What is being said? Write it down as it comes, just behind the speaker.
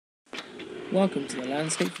Welcome to the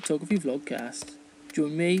Landscape Photography Vlogcast.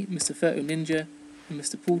 Join me, Mr. Photoninja, and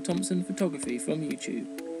Mr. Paul Thompson Photography from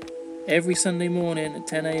YouTube. Every Sunday morning at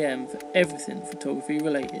 10 AM for everything photography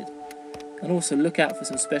related. And also look out for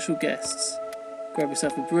some special guests. Grab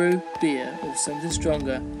yourself a brew, beer, or something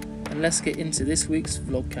stronger, and let's get into this week's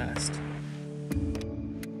Vlogcast.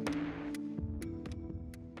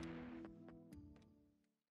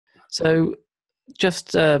 So,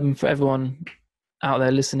 just for everyone out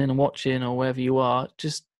there listening and watching, or wherever you are,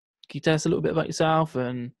 just can you tell us a little bit about yourself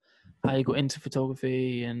and how you got into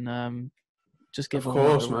photography, and just give. Of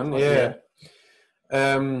course, man. Yeah.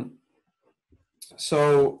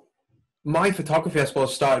 So my photography, I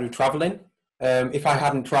suppose, started with traveling. If I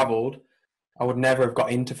hadn't traveled, I would never have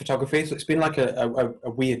got into photography. So it's been like a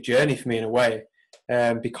weird journey for me in a way,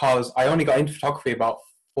 because I only got into photography about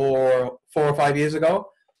four or 5 years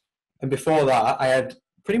ago. And before that, I had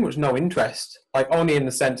pretty much no interest, like only in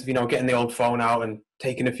the sense of, getting the old phone out and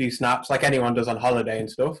taking a few snaps like anyone does on holiday and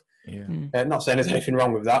stuff. Yeah. Not saying there's anything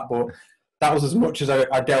wrong with that, but that was as much as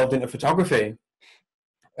I delved into photography.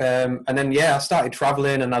 And then, I started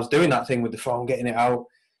traveling and I was doing that thing with the phone, getting it out,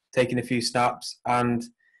 taking a few snaps. And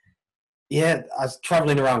I was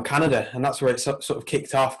traveling around Canada, and that's where it sort of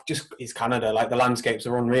kicked off. Just, it's Canada, like the landscapes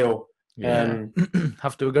are unreal. Yeah.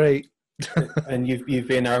 Have to agree. And you've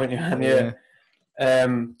been there, haven't you?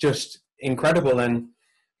 And just incredible. And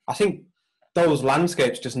I think those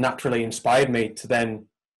landscapes just naturally inspired me to then,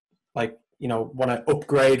 want to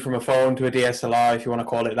upgrade from a phone to a DSLR, if you want to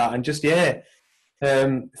call it that. And just, fell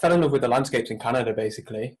in love with the landscapes in Canada,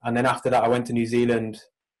 basically. And then after that, I went to New Zealand,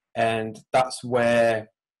 and that's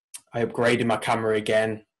where I upgraded my camera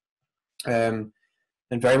again, and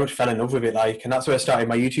very much fell in love with it. And that's where I started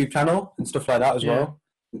my YouTube channel and stuff like that as well.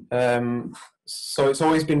 So it's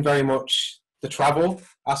always been very much the travel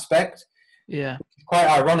aspect. Yeah. It's quite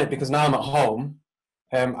ironic because now I'm at home.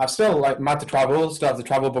 I've still mad to travel, still have the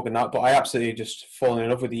travel book and that, but I absolutely just fallen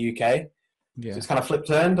in love with the UK. Yeah. So it's kind of flip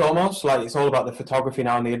turned almost. It's all about the photography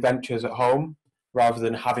now and the adventures at home rather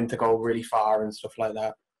than having to go really far and stuff like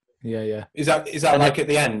that. Yeah. Is that like at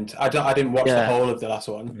the end? I didn't watch the whole of the last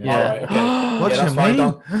one. Yeah. All right, okay. What that's do you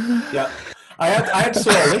mean? fine. Yeah. I had to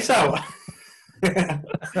sort this out.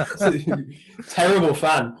 Terrible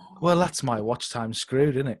fan. Well, that's my watch time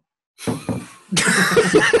screwed, isn't it?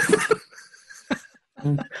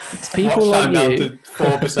 It's people watch time like you. down to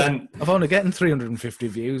 4%. I've only getting 350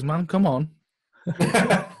 views, man. Come on.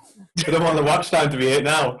 I don't want the watch time to be it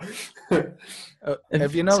now.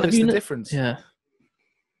 Have you noticed the difference? Yeah.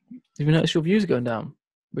 Have you noticed your views are going down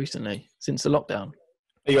recently since the lockdown?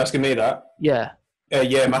 Are you asking me that? Yeah.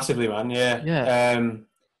 Yeah, massively, man. Yeah.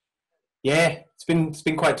 It's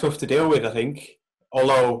been quite tough to deal with, I think.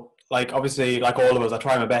 Although, obviously, like all of us, I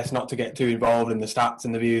try my best not to get too involved in the stats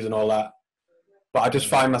and the views and all that. But I just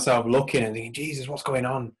find myself looking and thinking, Jesus, what's going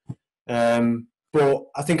on? But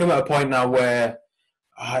I think I'm at a point now where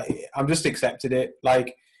I'm just accepted it.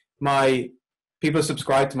 My people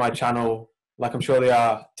subscribe to my channel, I'm sure they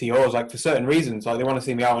are to yours, for certain reasons. They want to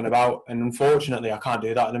see me out and about. And unfortunately, I can't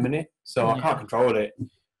do that in a minute. So I can't control it.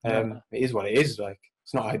 It is what it is.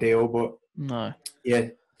 It's not ideal, but no. Yeah,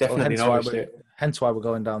 definitely noticed it. Hence why we're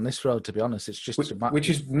going down this road, to be honest. It's just which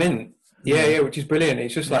is mint. Yeah, which is brilliant.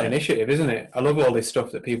 It's just initiative, isn't it? I love all this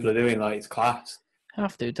stuff that people are doing. It's class.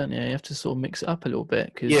 Have to, don't you? You have to sort of mix it up a little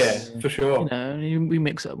bit. Cause, for sure. We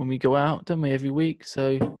mix it up when we go out, don't we, every week?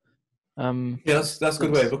 So, that's a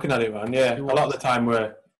good way of looking at it, man. Yeah, a lot of the time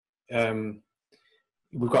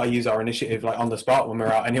we've got to use our initiative on the spot when we're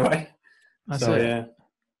out anyway. That's it.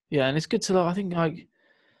 Yeah, and it's good to I think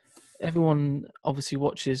everyone obviously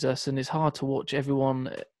watches us, and it's hard to watch everyone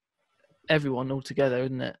all together,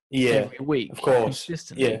 isn't it? Yeah, every week, of course.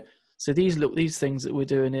 Consistently. Yeah. So these things that we're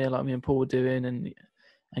doing here, like me and Paul are doing,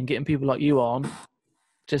 and getting people like you on,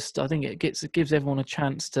 I think it gives everyone a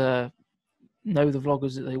chance to know the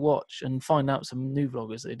vloggers that they watch and find out some new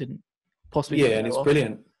vloggers they didn't possibly. Yeah, and it's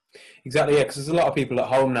brilliant. Exactly, yeah, because there's a lot of people at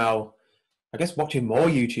home now, I guess, watching more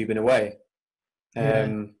YouTube in a way,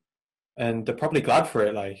 and they're probably glad for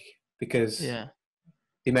it, because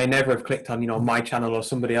they may never have clicked on my channel or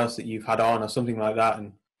somebody else that you've had on or something like that,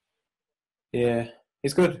 and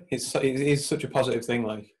it's good. It is such a positive thing.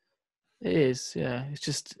 It is, yeah. It's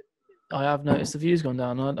just I have noticed the views gone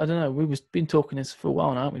down. I don't know. We've been talking this for a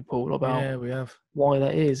while now, haven't we, Paul? About we have. Why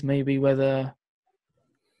that is. Maybe whether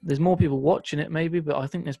there's more people watching it, maybe, but I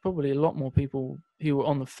think there's probably a lot more people who were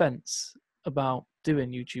on the fence about doing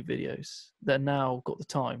YouTube videos that now got the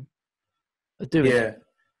time of doing it.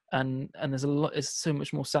 And there's a lot. It's so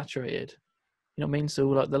much more saturated. You know what I mean?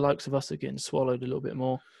 So the likes of us are getting swallowed a little bit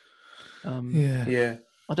more. Yeah.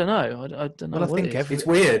 I don't know. I don't know. Well, I what think it is. It's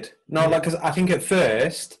weird. No, like, 'cause I think at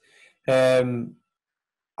first, I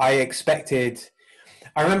expected.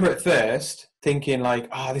 I remember at first thinking like,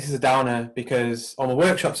 "Oh, this is a downer," because all my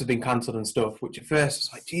workshops have been cancelled and stuff. Which at first I was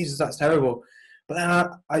like, "Jesus, that's terrible." But then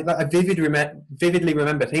I vividly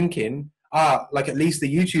remember thinking, like at least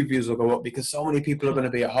the YouTube views will go up because so many people are going to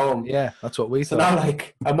be at home. Yeah, that's what we So thought. now,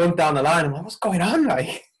 like a month down the line, I'm like, "What's going on?"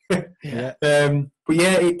 Like, Yeah. but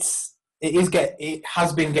yeah, it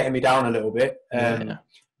has been getting me down a little bit,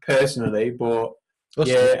 personally, but.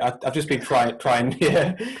 Yeah, I've just been trying.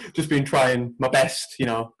 Yeah, just been trying my best.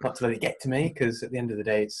 Not to let it get to me, because at the end of the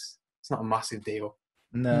day, it's not a massive deal.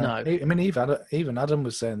 No. I mean, even Adam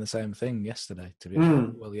was saying the same thing yesterday. To be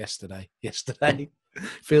honest, well, yesterday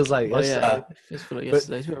feels like yesterday. Yeah, it feels like yesterday. It's a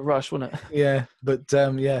bit of a rush, wasn't it? Yeah, but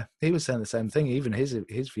he was saying the same thing. Even his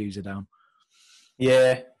views are down.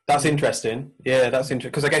 Yeah, that's interesting. Yeah, that's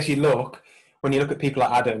interesting, because I guess when you look at people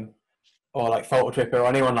like Adam or like Photo Tripper or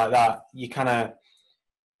anyone like that, you kind of.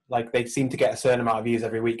 Like they seem to get a certain amount of views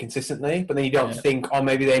every week consistently, but then you don't think,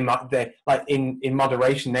 maybe they like in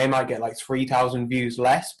moderation they might get like 3,000 views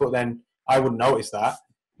less, but then I wouldn't notice that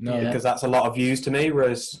because that's a lot of views to me.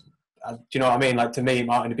 Whereas, do you know what I mean? Like to me, it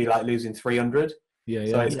might only be like losing 300. Yeah.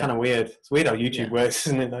 So it's kind of weird. It's weird how YouTube works,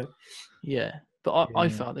 isn't it? Though? Yeah, but I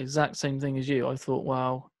felt the exact same thing as you. I thought,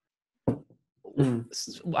 wow,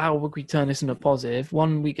 how would we turn this into a positive?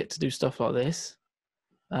 One, we get to do stuff like this.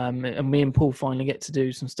 And me and Paul finally get to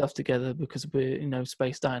do some stuff together because we're,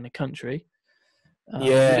 spaced out in the country. We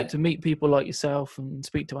get to meet people like yourself and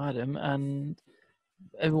speak to Adam, and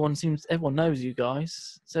everyone knows you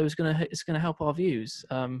guys, so it's gonna help our views.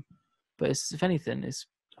 But if anything, it's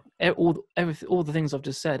all the things I've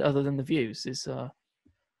just said, other than the views, is I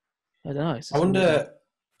don't know. I wonder,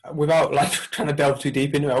 without like trying to delve too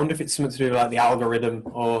deep into it, I wonder if it's something to do with like the algorithm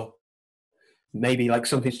or. Maybe like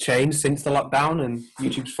something's changed since the lockdown and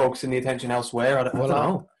YouTube's focusing the attention elsewhere. I don't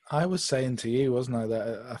know. I was saying to you, wasn't I,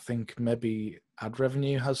 that I think maybe ad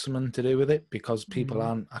revenue has something to do with it because people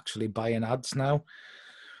aren't actually buying ads now.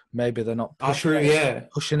 Maybe they're not pushing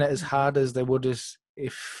it as hard as they would as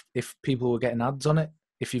if people were getting ads on it.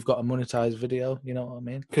 If you've got a monetized video, you know what I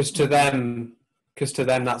mean? Because to them,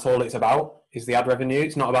 that's all it's about is the ad revenue.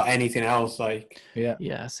 It's not about anything else. Like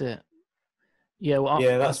that's it. Yeah, well,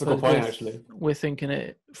 that's a good point. Actually, we're thinking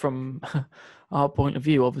it from our point of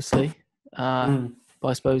view, obviously. But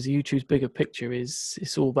I suppose YouTube's bigger picture is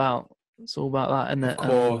it's all about that, isn't it? Of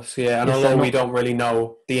course, yeah. And although we don't really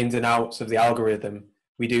know the ins and outs of the algorithm,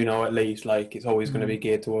 we do know at least like it's always going to be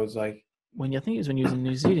geared towards like. I think it was when you was in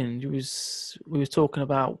New Zealand, we was talking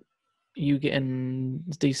about you getting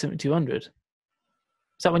D7200. Is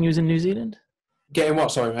that when you was in New Zealand? Getting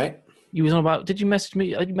what? Sorry, mate. You was on about. Did you message me?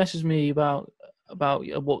 You messaged me about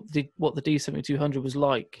what the D7200 was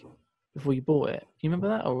like before you bought it. Do you remember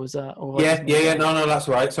that, or was that? Or yeah. No, that's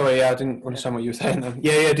right. Sorry, I didn't understand what you were saying then.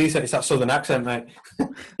 Yeah, D72. It's that southern accent, mate. yeah,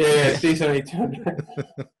 it's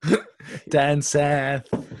D7200. Dan South.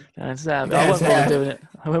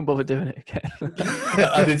 I won't bother doing it again.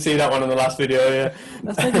 I did see that one in the last video. Yeah,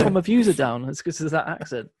 that's maybe why my views are down. It's because of that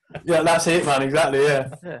accent. Yeah, that's it, man. Exactly.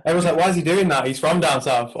 Yeah. Everyone's like, "Why is he doing that? He's from down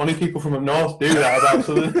south. Only people from up north do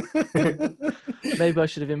that." Maybe I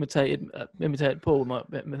should have imitated Paul.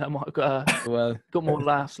 That might have got more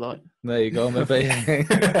laughs. Like there you go, maybe.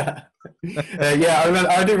 I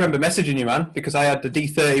do remember messaging you, man, because I had the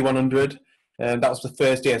D30-100. That was the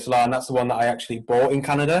first DSLR, and that's the one that I actually bought in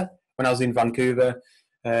Canada when I was in Vancouver.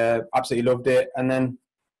 Absolutely loved it. And then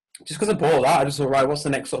just because I bought that, I just thought, right, what's the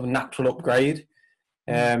next sort of natural upgrade?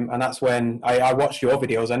 And that's when I watched your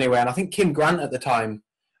videos anyway. And I think Kim Grant at the time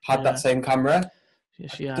had that same camera. Yeah,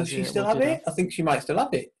 she has. Does she still have it? I think she might still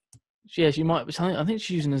have it. Yeah, she might. I think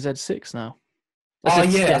she's using a Z6 now. I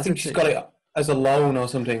think she's got it as a loan or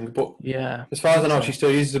something. But as far as I know, she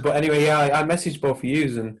still uses it. But anyway, I messaged both of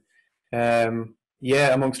you and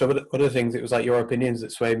amongst other things, it was like your opinions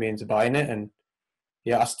that swayed me into buying it, and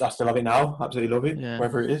I still have it now. Absolutely love it,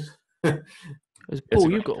 wherever it is.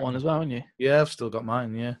 Paul, you've got one as well, haven't you? Yeah, I've still got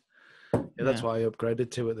mine. Yeah, that's why I upgraded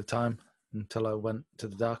to at the time until I went to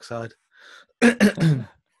the dark side. We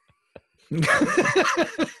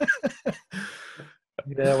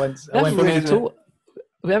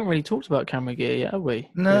haven't really talked about camera gear yet, have we?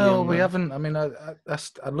 No, we haven't. I mean, I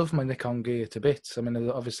love my Nikon gear to bits. I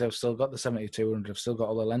mean, obviously, I've still got the 7200. I've still got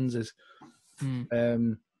all the lenses.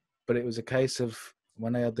 But it was a case of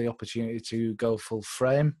when I had the opportunity to go full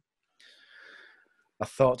frame, I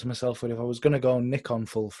thought to myself, well, if I was going to go Nikon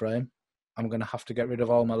full frame, I'm going to have to get rid of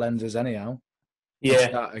all my lenses anyhow. Yeah.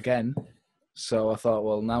 Start again. So I thought,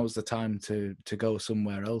 well, now's the time to go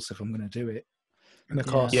somewhere else if I'm going to do it. And of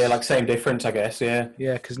course, yeah, like same difference, I guess. Yeah,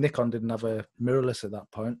 yeah, because Nikon didn't have a mirrorless at that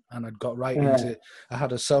point, and I'd got right into. I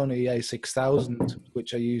had a Sony A6000,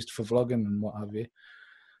 which I used for vlogging and what have you.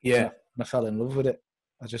 yeah, And I fell in love with it.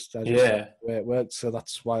 I just yeah. the way it worked, so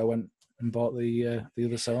that's why I went and bought the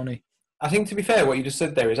other Sony. I think, to be fair, what you just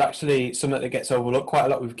said there is actually something that gets overlooked quite a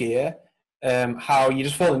lot with gear. How you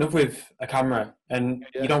just fall in love with a camera and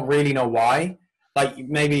you don't really know why. Like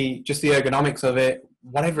maybe just the ergonomics of it,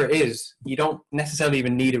 whatever it is, you don't necessarily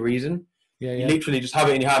even need a reason. Yeah, You literally just have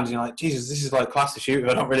it in your hands and you're like, Jesus, this is like class to shoot.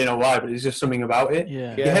 I don't really know why, but it's just something about it.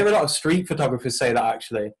 Yeah. You hear a lot of street photographers say that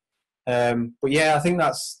actually. But yeah, I think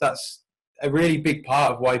that's a really big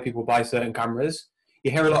part of why people buy certain cameras.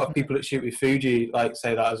 You hear a lot of people that shoot with Fuji like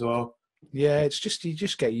say that as well. Yeah, it's just you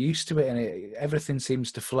just get used to it, and everything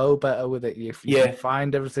seems to flow better with it. You can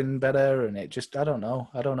find everything better, and it just I don't know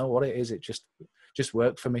what it is. It just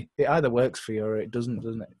worked for me. It either works for you or it doesn't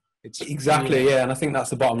it? It's exactly and I think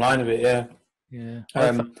that's the bottom line of it. Yeah.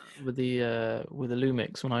 With the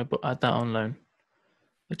Lumix when I had that on loan,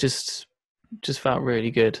 it just felt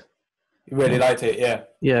really good. You really liked it, yeah.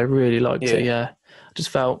 Yeah, I really liked it. Yeah, I just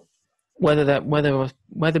felt whether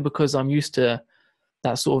because I'm used to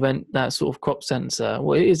that sort of crop sensor.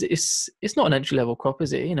 Well, it's not an entry level crop,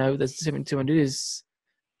 is it? You know, the 7200 is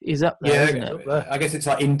up there, isn't it? I guess it's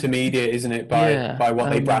like intermediate, isn't it? By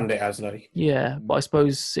what they brand it as, like. Yeah, but I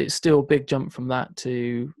suppose it's still a big jump from that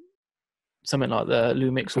to something like the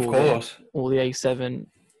Lumix or the A7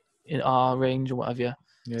 in R range or whatever.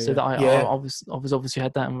 I obviously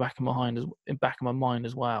had that in the back of my mind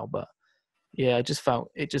as well. But yeah, it just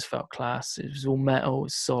felt class. It was all metal,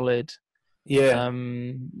 it's solid. Yeah.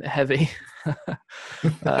 Heavy.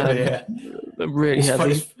 Yeah. Really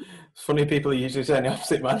heavy. It's funny people usually say the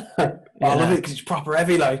opposite, man. I love it because it's proper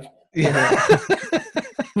heavy, like. Yeah.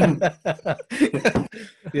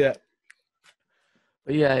 Yeah.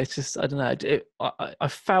 But yeah, it's just I don't know. I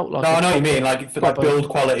felt like I know what you mean. Like build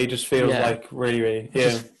quality just feels like really. Yeah.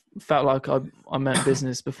 Just felt like I meant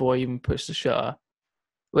business before I even pushed the shutter.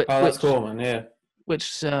 That's cool, man. Yeah.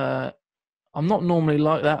 Which I'm not normally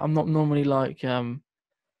like that. I'm not normally like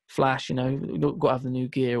flash. You know, you've got to have the new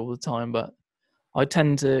gear all the time. But I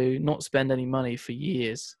tend to not spend any money for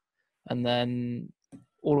years, and then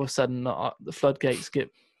all of a sudden the floodgates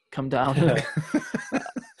come down.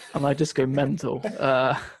 And I just go mental.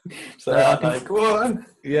 So go on.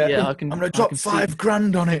 Yeah, I'm gonna drop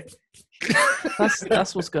 $5,000 on it.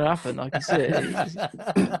 That's what's gonna happen. I can see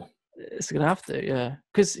it. It's gonna have to, yeah.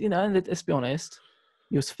 Because let's be honest,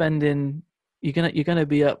 you're gonna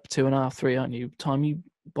be up 2.5, 3, aren't you? Time you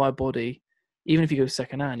buy a body, even if you go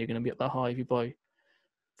second hand, you're gonna be up that high if you buy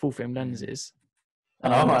full frame lenses. I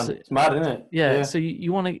know, man. It's mad, isn't it? Yeah. So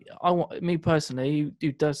you want to. Me personally,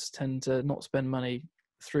 who does tend to not spend money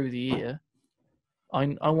through the year.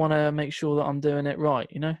 I want to make sure that I'm doing it right,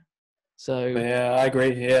 So yeah, I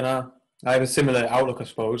agree. Yeah, no, I have a similar outlook, I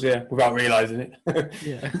suppose. Yeah, without realizing it.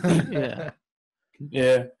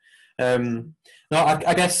 Yeah. No,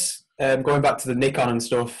 I guess going back to the Nikon and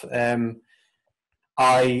stuff.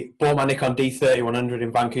 I bought my Nikon D30-100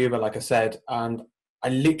 in Vancouver, like I said, and I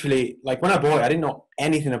literally, like when I bought it, I didn't know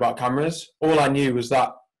anything about cameras. All I knew was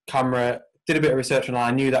that camera. Did a bit of research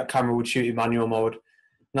online. I knew that camera would shoot in manual mode.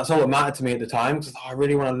 And that's all that mattered to me at the time because I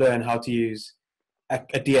really want to learn how to use a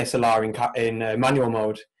DSLR in manual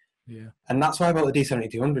mode. Yeah. And that's why I bought the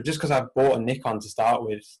D7200, just because I bought a Nikon to start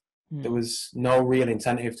with. There was no real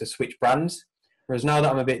incentive to switch brands. Whereas now that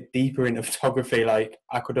I'm a bit deeper into photography, like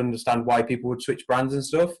I could understand why people would switch brands and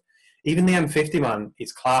stuff. Even the M50, man,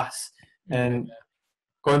 it's class. And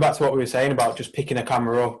going back to what we were saying about just picking a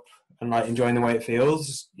camera up and like enjoying the way it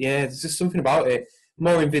feels, there's just something about it.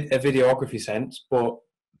 More in a videography sense, but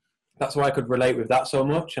that's why I could relate with that so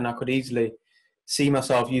much, and I could easily see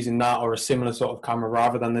myself using that or a similar sort of camera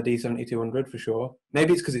rather than the D7200 for sure.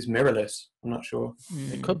 Maybe it's because it's mirrorless. I'm not sure.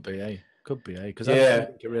 It could be, because I don't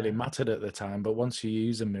think it really mattered at the time. But once you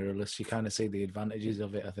use a mirrorless, you kind of see the advantages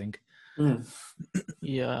of it, I think.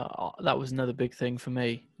 Yeah, that was another big thing for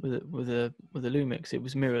me with the Lumix. It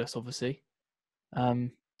was mirrorless, obviously. So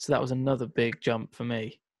that was another big jump for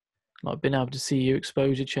me. Like being able to see your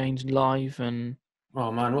exposure change live and. Oh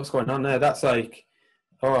man, what's going on there? That's like,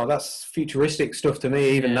 that's futuristic stuff to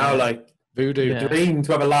me. Even now, like voodoo. Dream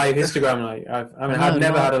to have a live histogram. Like, I've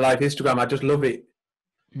never had a live histogram. I just love it.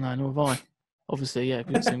 No, nor have I. Obviously,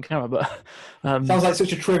 because it's in camera, but sounds like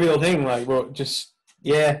such a trivial thing. Like, well, just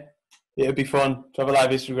it'd be fun to have a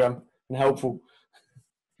live histogram and helpful.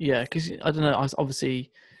 Yeah, because I don't know.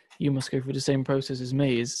 Obviously, you must go through the same process as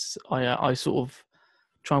me. Is I sort of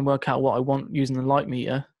try and work out what I want using the light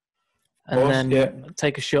meter. And then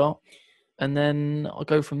take a shot, and then I'll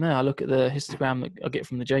go from there. I look at the histogram that I get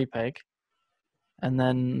from the JPEG, and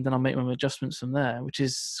then I'll make my adjustments from there, which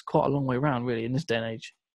is quite a long way around, really, in this day and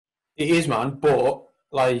age. It is, man. But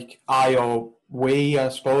like we, I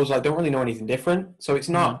suppose, like don't really know anything different. So it's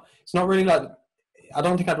not really like, I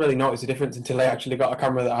don't think I'd really notice the difference until I actually got a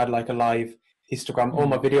camera that had like a live histogram. All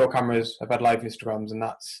my video cameras have had live histograms, and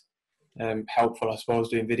that's helpful, I suppose,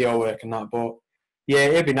 doing video work and that. But yeah,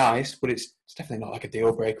 it'd be nice, but it's definitely not like a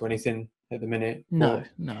deal breaker or anything at the minute. No.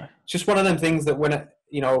 It's just one of them things that when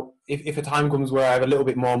if a time comes where I have a little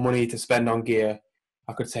bit more money to spend on gear,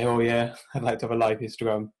 I could say, oh yeah, I'd like to have a live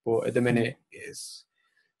histogram. But at the minute, it's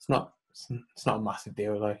not a massive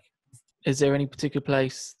deal. Like, is there any particular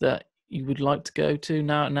place that you would like to go to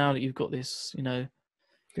now that you've got this,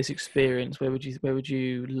 this experience? Where would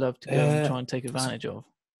you love to go and try and take advantage of?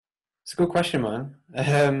 It's a good question, man.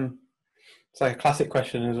 It's like a classic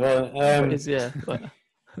question as well. It is, yeah.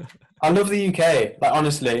 I love the UK. Like,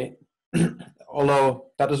 honestly, although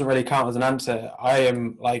that doesn't really count as an answer, I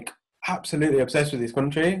am like absolutely obsessed with this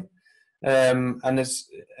country. And there's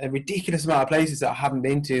a ridiculous amount of places that I haven't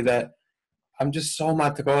been to that I'm just so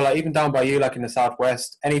mad to go. Like, even down by you, like in the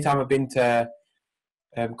southwest, anytime I've been to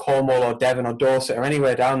Cornwall or Devon or Dorset or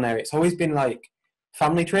anywhere down there, it's always been like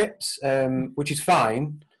family trips, which is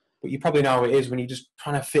fine. But you probably know how it is when you're just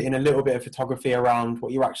trying to fit in a little bit of photography around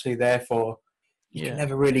what you're actually there for. You can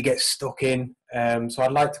never really get stuck in. So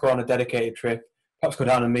I'd like to go on a dedicated trip. Perhaps go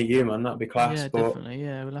down and meet you, man. That'd be class. Yeah, definitely.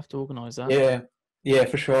 Yeah, we'll have to organise that. Yeah,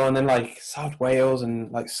 for sure. And then like South Wales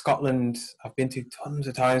and like Scotland, I've been to tons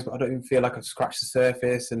of times, but I don't even feel like I've scratched the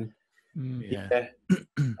surface. And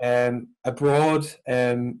abroad,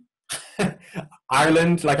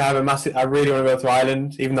 Ireland. Like, I really want to go to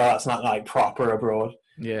Ireland, even though that's not like proper abroad.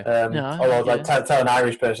 Yeah. Although like tell an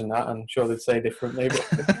Irish person that, I'm sure they'd say differently.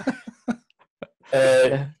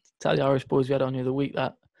 But tell the Irish boys we had on you the week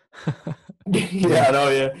that. Yeah, I know.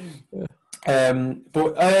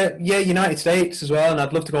 Yeah. United States as well, and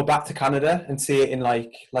I'd love to go back to Canada and see it in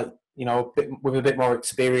with a bit more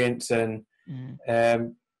experience, and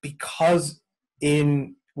because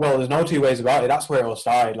there's no two ways about it. That's where it all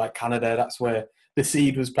started. Like Canada, that's where the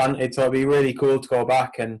seed was planted. So it'd be really cool to go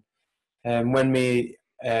back. And it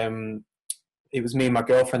was me and my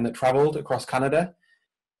girlfriend that travelled across Canada,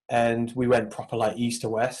 and we went proper like east to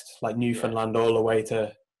west, like Newfoundland all the way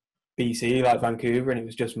to BC, like Vancouver, and it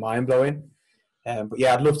was just mind blowing. But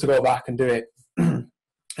yeah, I'd love to go back and do it a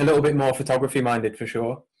little bit more photography minded for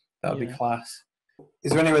sure. That would be class.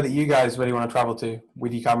 Is there anywhere that you guys really want to travel to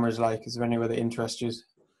with your cameras? Like, is there anywhere that interests you?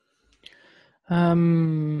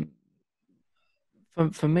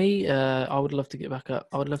 For me, I would love to get back up.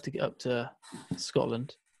 I would love to get up to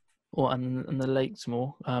Scotland, and the lakes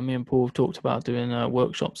more. Me and Paul have talked about doing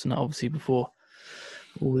workshops and that, obviously, before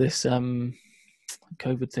all this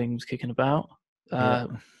COVID thing was kicking about.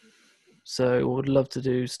 So I would love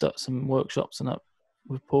to start some workshops and up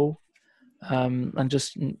with Paul, and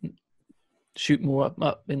just shoot more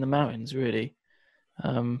up in the mountains, really.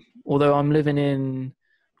 Although I'm living in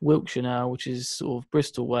Wiltshire now, which is sort of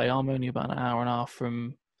Bristol way, I'm only about an hour and a half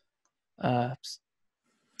from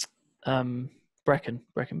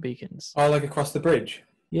Brecon Beacons. Oh, like across the bridge?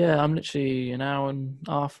 Yeah, I'm literally an hour and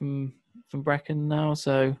a half from Brecon now,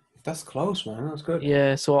 so... That's close, man. That's good.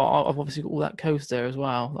 Yeah, so I've obviously got all that coast there as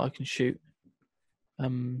well that I can shoot.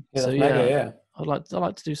 Mega. I'd like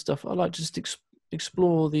to do stuff. I'd like to just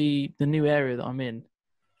explore the new area that I'm in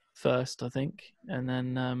first, I think, and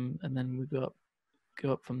then we go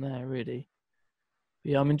up from there, really.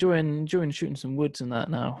 But yeah, I'm enjoying shooting some woods and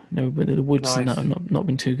that now. But the woods and that have not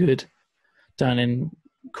been too good down in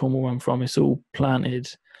Cornwall where I'm from. It's all planted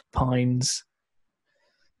pines,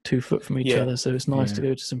 2 foot from each other, so it's nice to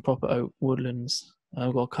go to some proper oak woodlands.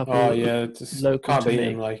 I've got a couple. Oh yeah, just local can't to beat me.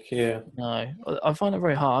 them, like, yeah. No, I find it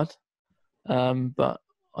very hard, but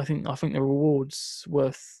I think the reward's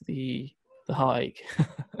worth the hike.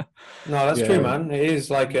 No, that's true, man. It is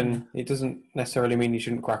like, and it doesn't necessarily mean you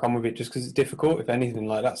shouldn't crack on with it just because it's difficult. If anything,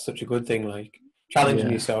 like, that's such a good thing, like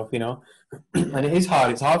challenging yourself, you know. And it is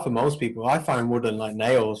hard. It's hard for most people. I find woodland like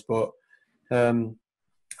nails, but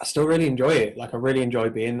I still really enjoy it. Like, I really enjoy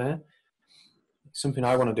being there. It's something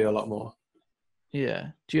I want to do a lot more. Yeah.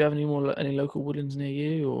 Do you have any local woodlands near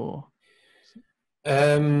you, or?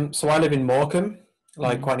 So I live in Morecambe,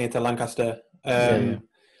 like quite near to Lancaster. So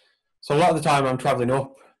a lot of the time I'm travelling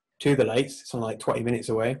up to the lakes. It's on like 20 minutes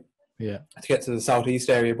away. Yeah. To get to the southeast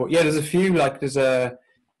area. But yeah, there's a few, like there's an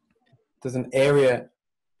area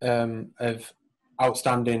of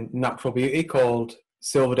outstanding natural beauty called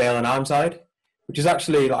Silverdale and Armside, which is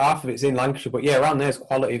actually, like, half of it's in Lancashire. But yeah, around there's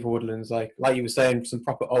quality for woodlands. Like you were saying, some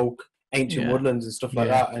proper oak ancient woodlands and stuff like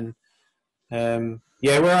that. And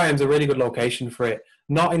where I am is a really good location for it.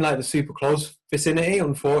 Not in like the super close vicinity,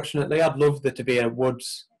 unfortunately. I'd love there to be a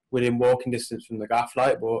woods within walking distance from the gaff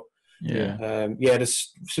light, but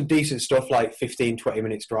there's some decent stuff like 15, 20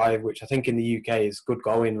 minutes drive, which I think in the UK is good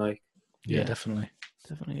going. Like, definitely.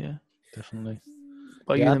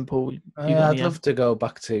 But you then, Paul, I'd love to go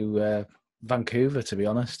back to Vancouver, to be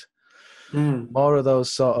honest. More of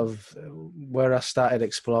those sort of where I started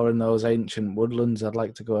exploring those ancient woodlands. I'd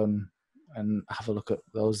like to go and have a look at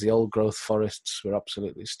those. The old growth forests were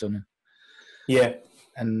absolutely stunning. Yeah.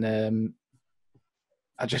 And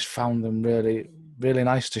I just found them really, really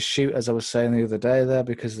nice to shoot, as I was saying the other day there,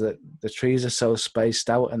 because the trees are so spaced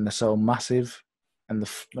out and they're so massive. And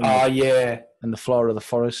the floor of the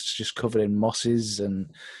forest's just covered in mosses, and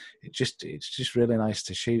it's just really nice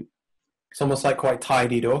to shoot. It's almost like quite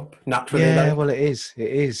tidied up naturally. Yeah, well, it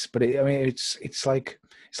is. But it's like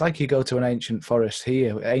you go to an ancient forest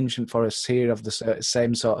here. Ancient forests here have the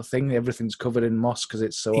same sort of thing. Everything's covered in moss because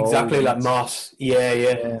it's so exactly old. Like moss.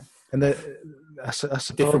 Yeah. And I suppose,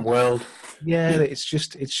 different world. Yeah, it's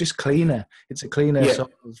just cleaner. It's a cleaner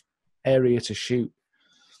sort of area to shoot.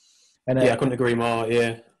 And I couldn't agree more.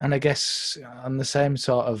 Yeah. And I guess on the same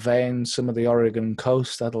sort of vein, some of the Oregon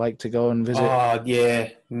coast, I'd like to go and visit. Oh yeah,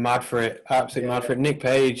 mad for it, absolutely mad for it. Nick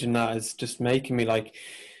Page and that is just making me like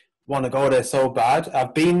want to go there so bad.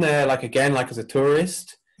 I've been there like as a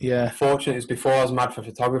tourist. Yeah. Unfortunately, it's before I was mad for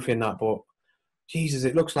photography and that, but Jesus,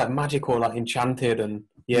 it looks like magical, like enchanted, and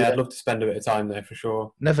I'd love to spend a bit of time there for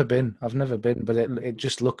sure. I've never been, but it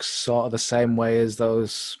just looks sort of the same way as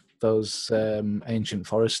those ancient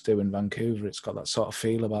forests do in Vancouver. It's got that sort of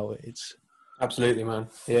feel about it. It's absolutely, man.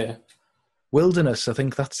 Yeah. Wilderness, I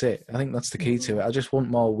think that's it. I think that's the key to it. I just want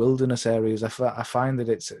more wilderness areas. I find that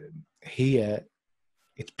it's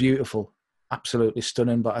beautiful, absolutely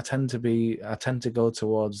stunning, but I tend to go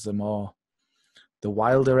towards the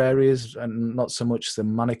wilder areas and not so much the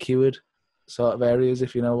manicured sort of areas,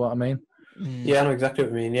 if you know what I mean. Yeah, I know exactly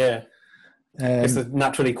what I mean, yeah. It's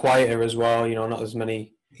naturally quieter as well, not as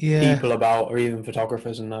many people about, or even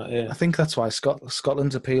photographers and that, yeah. I think that's why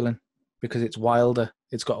Scotland's appealing, because it's wilder.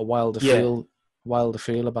 It's got a wilder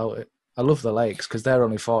feel about it. I love the lakes because they're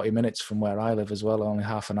only 40 minutes from where I live as well, only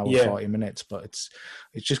half an hour, 40 minutes, but it's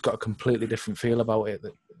just got a completely different feel about it.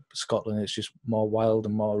 That Scotland, it's just more wild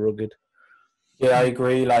and more rugged. Yeah, I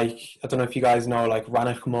agree. Like, I don't know if you guys know, like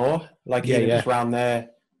Rannoch Moor, like just around there.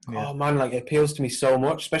 Yeah. Oh man, like it appeals to me so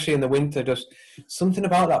much, especially in the winter. Just something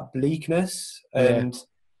about that bleakness, and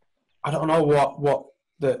I don't know what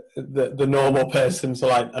the normal person, so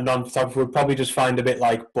like a non-photographer, would probably just find a bit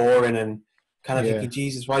like boring and kind of thinking,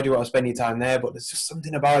 Jesus, why do you want to spend your time there? But there's just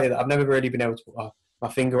something about it that I've never really been able to put my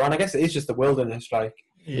finger on. I guess it is just the wilderness, like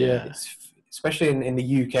it's, especially in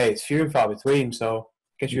the UK, it's few and far between. So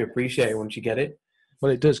I guess you appreciate it once you get it.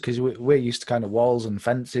 Well, it does, because we're used to kind of walls and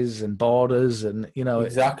fences and borders, and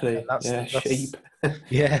exactly. That's sheep.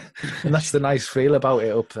 Yeah, and that's the nice feel about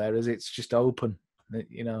it up there, is it's just open.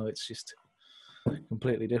 It's just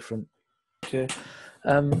completely different. Yeah.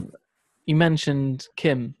 You mentioned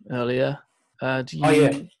Kim earlier.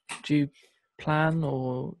 Do you plan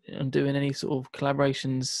on doing any sort of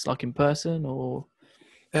collaborations like in person, or?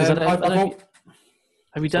 Have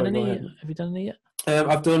you done any yet?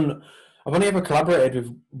 I've only ever collaborated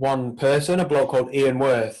with one person, a bloke called Ian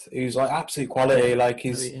Worth, who's like absolute quality. Like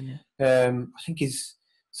his, I think his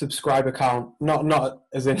subscriber count, not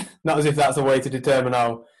as if that's a way to determine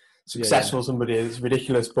how successful somebody is. It's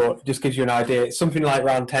ridiculous, but it just gives you an idea. It's something like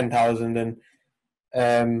around 10,000, and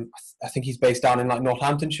I think he's based down in like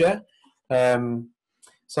Northamptonshire. But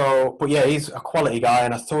yeah, he's a quality guy,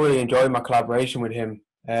 and I thoroughly enjoyed my collaboration with him.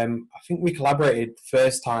 I think we collaborated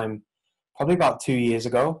first time probably about 2 years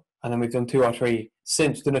ago, and then we've done 2 or 3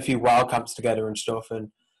 since, done a few wild camps together and stuff,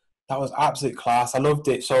 and that was absolute class. I loved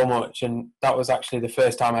it so much, and that was actually the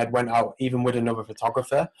first time I'd went out even with another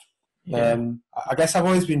photographer. I guess I've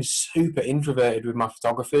always been super introverted with my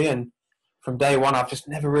photography, and from day one I've just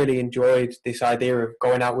never really enjoyed this idea of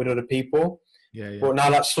going out with other people. But now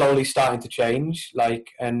that's slowly starting to change,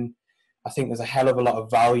 and I think there's a hell of a lot of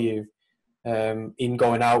value in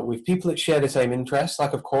going out with people that share the same interests.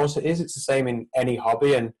 Like, of course it is. It's the same in any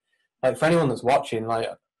hobby, and like for anyone that's watching, like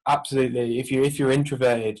absolutely, if you're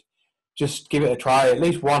introverted, just give it a try at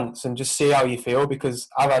least once and just see how you feel, because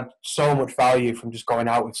I've had so much value from just going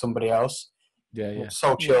out with somebody else. It's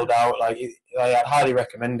so chilled out. I'd highly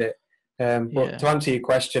recommend it. But to answer your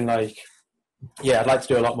question, I'd like to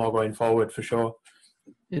do a lot more going forward for sure.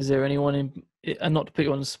 Is there anyone and not to put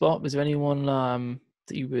you on the spot, but is there anyone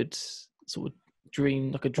that you would sort of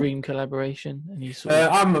a dream collaboration? And you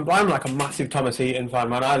I'm like a massive Thomas Heaton fan,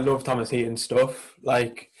 man. I love Thomas Heaton stuff.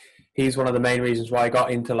 Like, he's one of the main reasons why I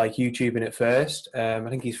got into like YouTubing at first. I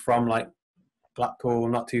think he's from like Blackpool,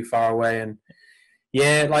 not too far away, and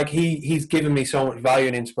yeah, like he's given me so much value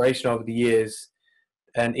and inspiration over the years.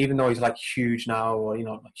 And even though he's like huge now, or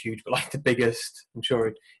not huge, but like the biggest, I'm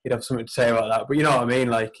sure he'd have something to say about that. But you know what I mean?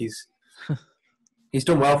 Like he's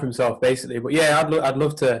done well for himself, basically. But yeah, I'd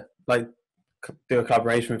love to like do a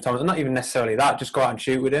collaboration with Thomas, and not even necessarily that, just go out and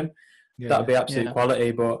shoot with him. That'd be absolute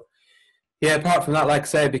quality. But yeah, apart from that, like I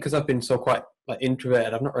say, because I've been so quite like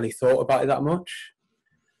introverted, I've not really thought about it that much.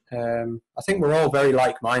 I think we're all very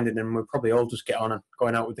like-minded, and we'll probably all just get on and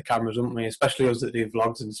going out with the cameras, wouldn't we? Especially us that do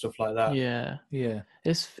vlogs and stuff like that. Yeah.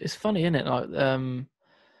 It's funny, isn't it? Like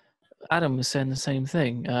Adam was saying the same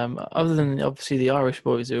thing. Other than obviously the Irish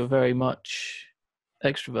boys who are very much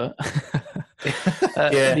extrovert.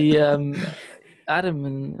 The Adam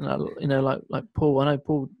and like Paul. I know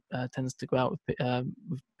Paul tends to go out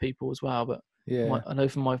with people as well, but I know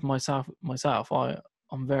for myself,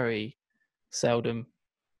 I'm very seldom,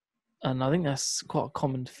 and I think that's quite a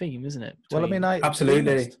common theme, isn't it? Well, I mean,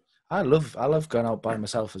 absolutely. I love going out by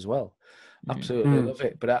myself as well. Absolutely love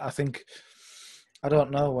it. But I think, I don't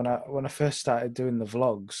know, when I first started doing the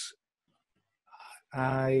vlogs,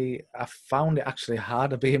 I found it actually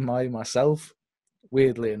harder being myself,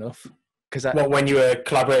 weirdly enough. When you were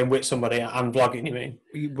collaborating with somebody and vlogging, you mean?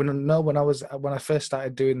 When I first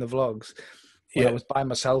started doing the vlogs, when I was by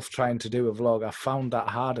myself trying to do a vlog, I found that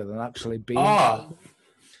harder than actually being. Oh,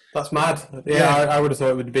 that's mad. Yeah, I would have thought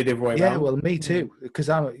it would be the other way around. Yeah, well, me too, because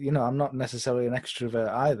I'm not necessarily an extrovert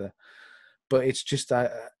either, but it's just I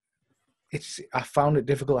found it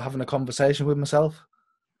difficult having a conversation with myself.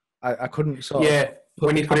 I couldn't sort of. Yeah,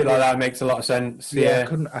 when you put it like that, it makes a lot of sense. Yeah,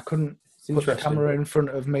 I couldn't put the camera in front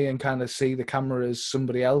of me and kind of see the camera as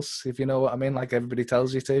somebody else, if you know what I mean, like everybody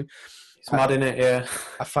tells you to. It's mad, innit? Yeah.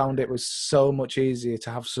 I found it was so much easier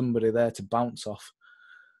to have somebody there to bounce off.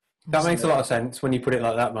 That makes a lot of sense when you put it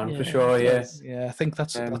like that, man, for sure, yeah. Yeah, I think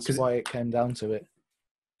that's why it came down to it.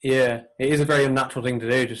 Yeah, it is a very unnatural thing to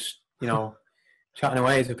do, just, chatting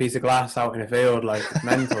away to a piece of glass out in a field, like, it's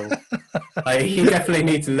mental. Like, you definitely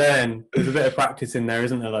need to learn. There's a bit of practice in there,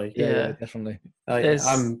 isn't there? Like, yeah, definitely. Like,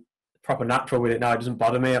 I'm proper natural with it now. It doesn't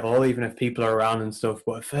bother me at all, even if people are around and stuff.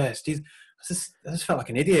 But at first, I just felt like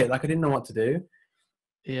an idiot. Like, I didn't know what to do.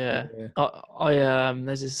 Yeah. I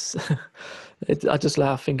there's this. I just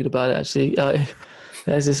laugh thinking about it. Actually,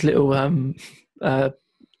 there's this little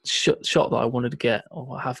shot that I wanted to get,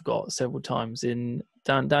 or I have got several times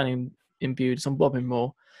down in Bude. It's on Bobbin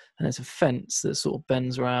Moor, and there's a fence that sort of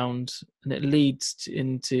bends around, and it leads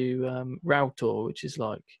into Routor, which is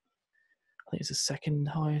like, I think it's the second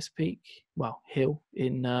highest hill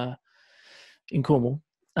in Cornwall.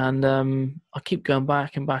 And I keep going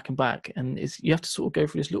back and back and back, and you have to sort of go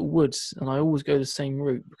through this little woods, and I always go the same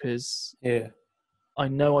route because I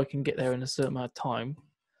know I can get there in a certain amount of time,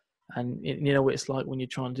 and you know what it's like when you're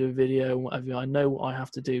trying to do a video and whatever. I know what I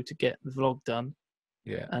have to do to get the vlog done.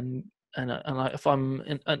 Yeah. And if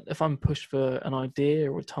I'm pushed for an idea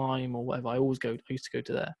or a time or whatever, I used to go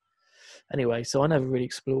to there. Anyway, so I never really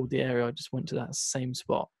explored the area. I just went to that same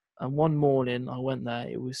spot. And one morning I went there.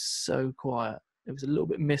 It was so quiet. There was a little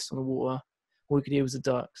bit of mist on the water. All you could hear was the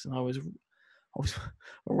ducks, and I was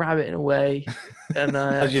rabbiting away. And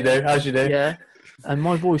as you do. Yeah, and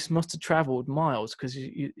my voice must have travelled miles because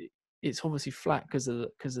it's obviously flat because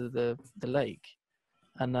of the lake,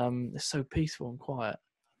 and it's so peaceful and quiet.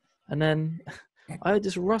 And then I heard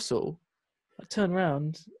this rustle. I turn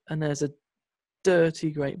around, and there's a dirty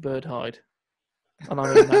great bird hide, and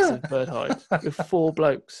I'm a massive bird hide with 4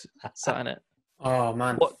 blokes sat in it. Oh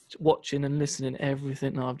man! Watching and listening to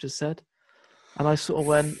everything that I've just said, and I sort of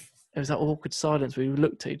went. It was that awkward silence. We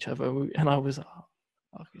looked at each other, and I was like,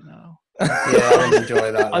 "Fucking hell!" Yeah, I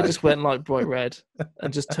enjoy that. I just went like bright red,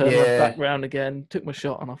 and just turned my back round again, took my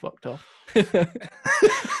shot, and I fucked off. But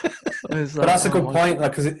that's a good point,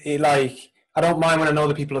 like, because I don't mind when I know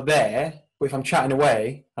the people are there, but if I'm chatting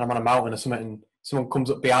away and I'm on a mountain or something, and someone comes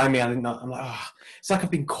up behind me, I'm like, it's like I've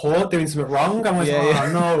been caught doing something wrong. I'm like,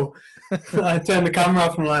 no. I turn the camera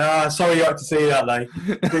off and I'm like, sorry you had to see that, like,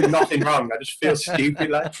 doing nothing wrong. I just feel stupid,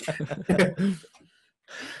 like.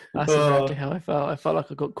 That's exactly how I felt. I felt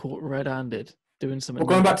like I got caught red-handed doing something.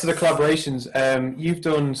 Well, going back to the collaborations, you've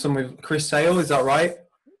done some with Chris Sale, is that right?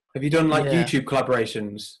 Have you done YouTube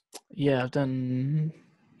collaborations? Yeah, I've done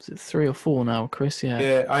 3 or 4 now, Chris.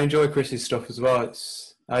 Yeah, I enjoy Chris's stuff as well.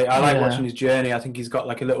 I like watching his journey. I think he's got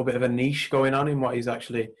like a little bit of a niche going on in what he's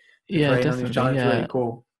actually definitely on his channel. It's really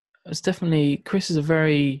cool. It's definitely, Chris is a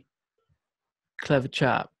very clever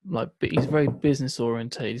chap, like, but he's very business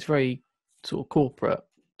oriented. He's very sort of corporate.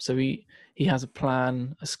 So he has a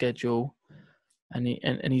plan, a schedule, and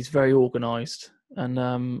he's very organised. And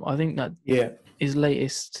I think that his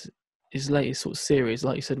latest sort of series,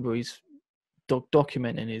 like you said, where he's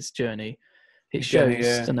documenting his journey, it shows,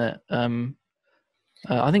 doesn't it?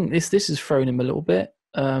 I think this has thrown him a little bit,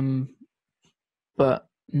 but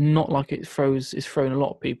not like it's thrown a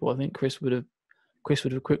lot of people. I think Chris would have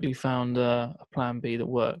quickly found a plan B that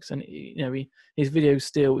works. And his videos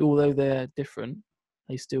still, although they're different,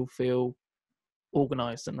 they still feel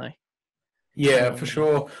organised, don't they? Yeah, for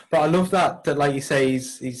sure. But I love that like you say,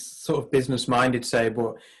 he's sort of business minded,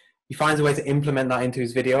 but he finds a way to implement that into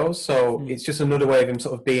his videos. So it's just another way of him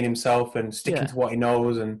sort of being himself and sticking to what he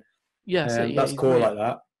knows. And that's cool, like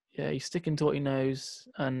that. Yeah, he's sticking to what he knows,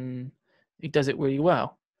 and he does it really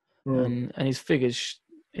well. And his figures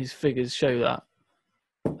show that.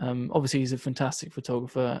 Obviously, he's a fantastic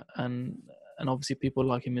photographer, and obviously people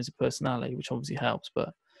like him as a personality, which obviously helps.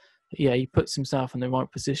 But yeah, he puts himself in the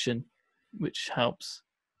right position, which helps.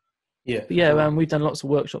 Yeah. But yeah, we've done lots of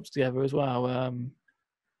workshops together as well.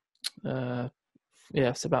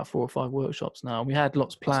 It's about 4 or 5 workshops now. We had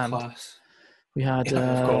lots planned. That's class. We had,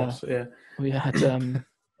 of course, yeah. We had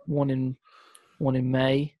one in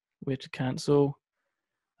May. We had to cancel.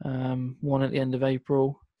 One at the end of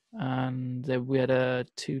April, and then we had a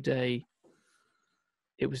 2-day.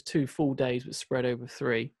 It was 2 full days, but spread over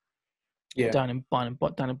 3. Yeah. Down in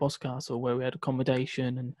Boscastle, where we had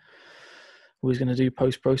accommodation, and we was going to do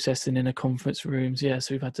post processing in a conference rooms. Yeah,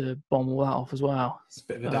 so we've had to bomb all that off as well. It's a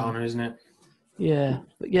bit of a downer, isn't it? Yeah,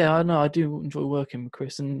 but yeah, I know I do enjoy working with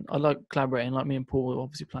Chris, and I like collaborating. Like me and Paul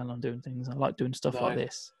obviously plan on doing things. I like doing stuff like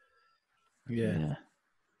this. Yeah,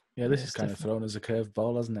 this is kind of thrown as a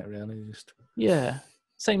curveball, hasn't it? Really,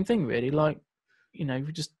 same thing really. Like,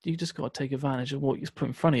 you just got to take advantage of what you put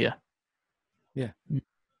in front of you.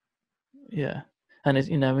 Yeah, and it's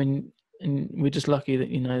and we're just lucky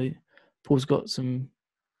that Paul's got some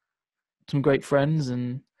great friends,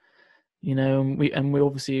 and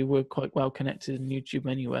we're quite well connected in YouTube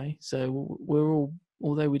anyway. So we're all,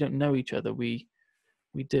 although we don't know each other, we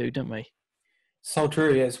do, don't we? So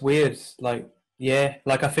true. Yeah, it's weird. Like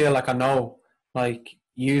I feel like I know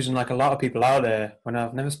using a lot of people out there when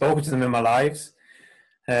I've never spoken to them in my lives.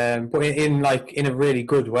 But in a really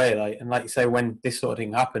good way, and like you say, when this sort of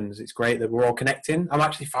thing happens, it's great that we're all connecting. I'm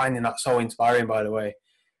actually finding that so inspiring, by the way,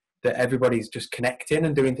 that everybody's just connecting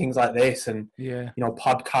and doing things like this, and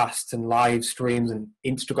podcasts and live streams and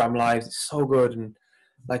Instagram lives. It's so good. And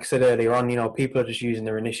like I said earlier on, people are just using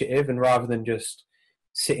their initiative, and rather than just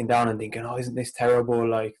sitting down and thinking, oh, isn't this terrible,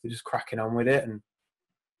 they're just cracking on with it, and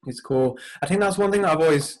it's cool. I think that's one thing that I've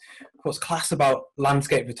always what's class about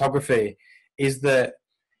landscape photography is that,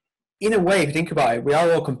 in a way, if you think about it, we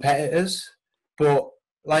are all competitors, but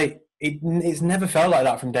it's never felt like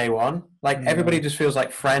that from day one. Everybody just feels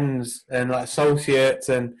like friends and associates,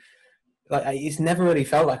 and it's never really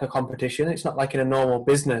felt like a competition. It's not like in a normal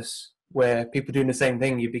business where people doing the same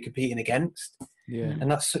thing you'd be competing against. Yeah, and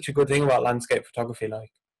that's such a good thing about landscape photography.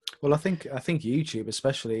 Well, I think YouTube,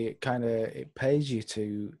 especially, it pays you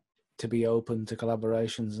to be open to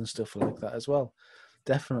collaborations and stuff like that as well.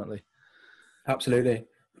 Definitely, absolutely.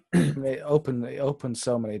 It opened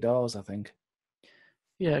so many doors, I think.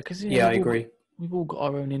 Yeah, because I agree. We've all got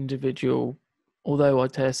our own individual. Although I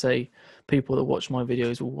dare say, people that watch my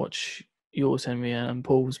videos will watch yours, Henry, and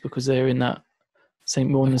Paul's, because they're in that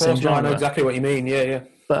same genre. I know exactly what you mean. Yeah.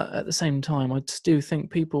 But at the same time, I just do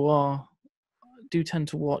think people do tend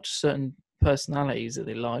to watch certain personalities that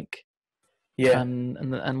they like. Yeah.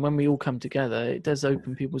 And when we all come together, it does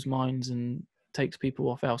open people's minds and takes people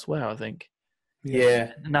off elsewhere, I think.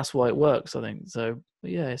 Yeah. And that's why it works, I think. So, but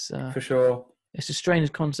yeah, it's for sure. It's a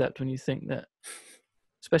strange concept when you think that,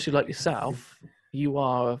 especially like yourself, you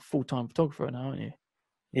are a full-time photographer now, aren't you?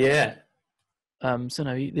 Yeah. So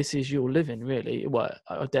no, this is your living, really. Well,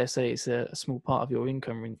 I dare say it's a small part of your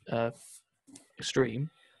income stream,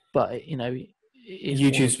 but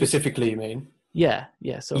YouTube specifically, you mean? Yeah.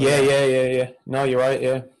 So yeah. No, you're right.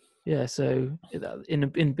 Yeah. Yeah. So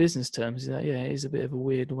in business terms, it is a bit of a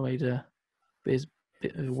weird way to. It's a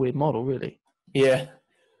bit of a weird model, really. Yeah.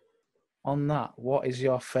 On that, what is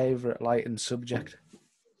your favourite light and subject?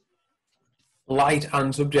 Light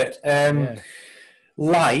and subject.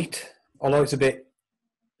 Light, although it's a bit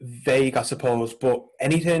vague, I suppose, but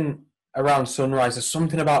anything around sunrise, there's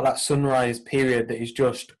something about that sunrise period that is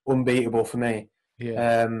just unbeatable for me.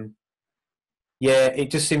 Yeah.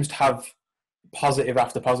 It just seems to have positive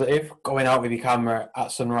after positive going out with your camera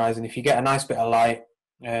at sunrise, and if you get a nice bit of light,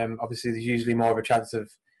 obviously there's usually more of a chance of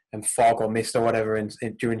fog or mist or whatever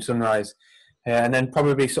during sunrise. And then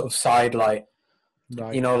probably sort of side light.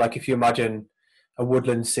 Right. You know, like if you imagine a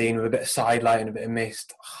woodland scene with a bit of side light and a bit of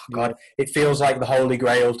mist. Oh, God, it feels like the holy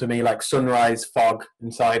grail to me, like sunrise, fog,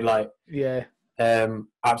 and side light. Yeah.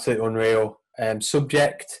 Absolutely unreal.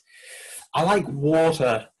 Subject, I like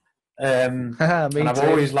water. And I've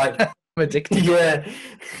always liked... I'm addicted. Yeah.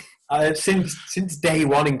 Since day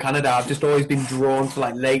one in Canada, I've just always been drawn to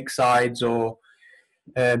like lakesides or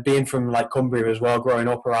being from like Cumbria as well, growing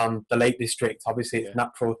up around the Lake District. Obviously, it's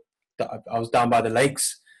natural that I was down by the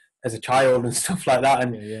lakes as a child and stuff like that,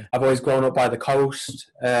 and I've always grown up by the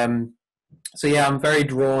coast. So yeah, I'm very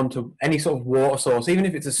drawn to any sort of water source, even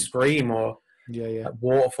if it's a stream or like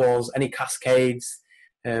waterfalls, any cascades,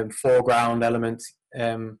 foreground elements.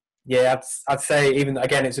 I'd say, even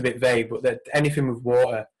again, it's a bit vague, but that anything with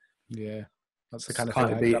water. Yeah, that's the kind of thing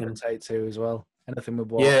I gravitate to as well. Anything with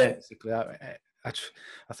water. Yeah. Basically,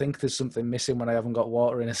 I think there's something missing when I haven't got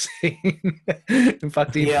water in a scene. In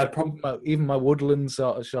fact, even my woodland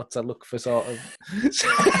sort of shots, I look for sort of...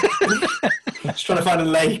 Just trying to find a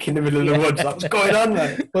lake in the middle of the woods. What's going on,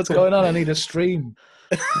 man? What's going on? I need a stream.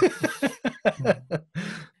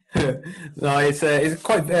 No, it's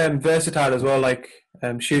quite versatile as well. Like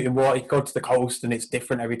shooting water, you go to the coast and it's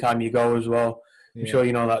different every time you go as well. I'm sure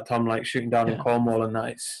you know that, Tom. Like shooting down in Cornwall and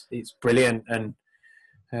that, it's brilliant. And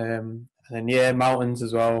then mountains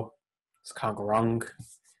as well. Just can't go wrong.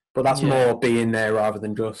 But that's more being there rather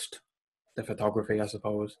than just the photography, I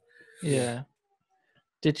suppose. Yeah.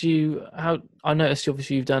 Did you? I noticed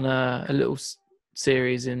obviously you've done a little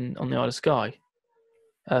series on the Isle of Skye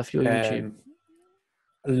for your YouTube.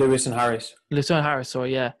 Lewis and Harris.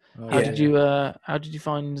 Sorry, yeah. How did you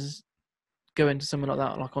find going to something like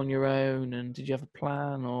that, like on your own? And did you have a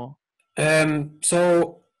plan or?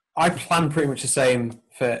 So I plan pretty much the same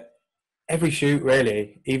for every shoot,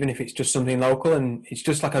 really, even if it's just something local, and it's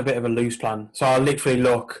just like a bit of a loose plan. So I'll literally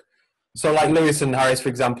look. So like Lewis and Harris, for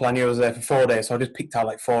example, I knew I was there for 4 days, so I just picked out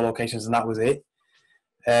like 4 locations and that was it.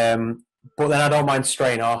 But then I don't mind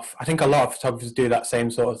straying off. I think a lot of photographers do that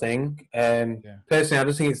same sort of thing. Personally, I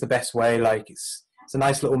just think it's the best way. Like it's a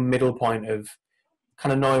nice little middle point of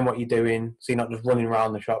kind of knowing what you're doing, so you're not just running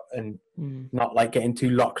around the shop and not like getting too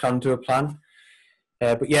locked onto a plan.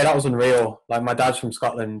 But yeah, that was unreal. Like my dad's from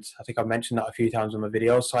Scotland. I think I've mentioned that a few times in my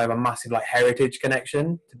videos. So I have a massive like heritage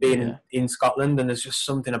connection to being in Scotland, and there's just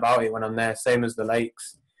something about it when I'm there. Same as the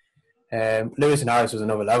lakes. Lewis and Harris was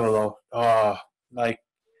another level though. Oh, like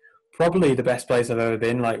probably the best place I've ever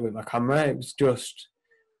been. Like with my camera, it was just.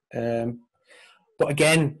 But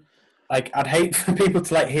again, like I'd hate for people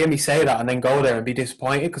to like hear me say that and then go there and be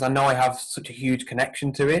disappointed, because I know I have such a huge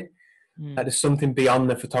connection to it. Like there's something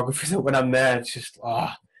beyond the photography that when I'm there, it's just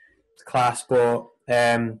it's class. But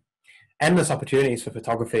endless opportunities for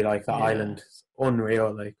photography, like that island, it's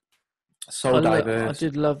unreal. Like so diverse. I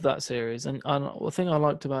did love that series, and the thing I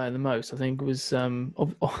liked about it the most, I think, was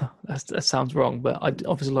that sounds wrong, but I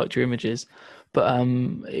obviously liked your images, but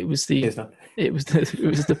it was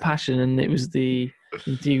the passion, and it was the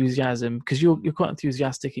enthusiasm, because you're quite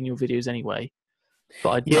enthusiastic in your videos anyway.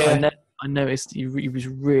 But I noticed you was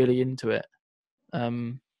really into it.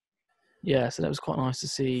 So that was quite nice to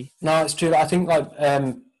see. No, it's true. I think like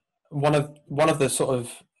one of the sort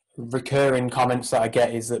of recurring comments that I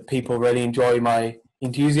get is that people really enjoy my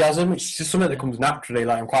enthusiasm. It's just something that comes naturally.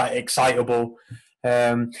 Like I'm quite excitable.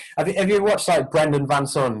 Have you watched like Brendan Van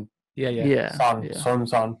Son?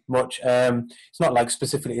 Son much. It's not like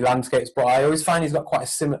specifically landscapes, but I always find he's got quite a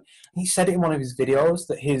similar. He said it in one of his videos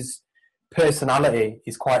that his personality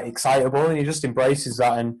is quite excitable, and he just embraces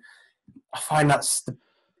that. And I find it's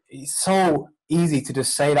so easy to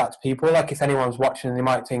just say that to people. Like if anyone's watching, they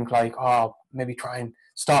might think like, oh, maybe try and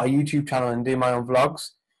start a YouTube channel and do my own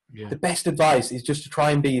vlogs. The best advice is just to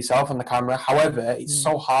try and be yourself on the camera. However, it's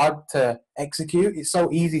so hard to execute. It's so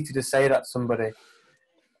easy to just say that to somebody.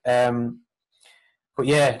 But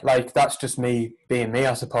yeah, like that's just me being me,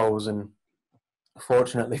 I suppose. And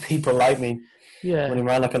fortunately, people like me. Running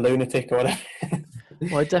around like a lunatic or whatever.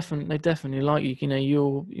 Well, they definitely like you. You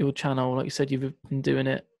know, your channel, like you said, you've been doing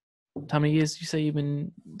it. How many years did you say you've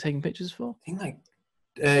been taking pictures for? I think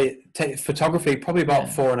like photography, probably about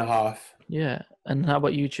 4.5. Yeah, and how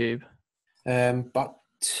about YouTube? About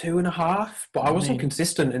 2.5. But I wasn't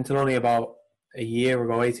consistent until only about a year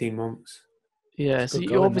ago, 18 months. Yeah, so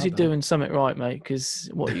you're obviously doing something right, mate. Because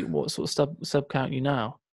what sort of sub count you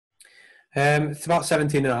now? It's about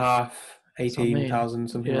 17.5. 18,000,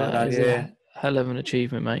 something like that. Yeah, hell of an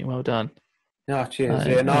achievement, mate. Well done. No, cheers.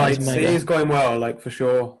 It is going well, like for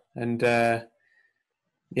sure. And I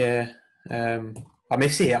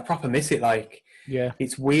miss it. I proper miss it. Like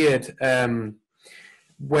it's weird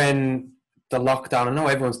when the lockdown. I know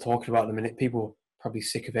everyone's talking about it at the minute. People are probably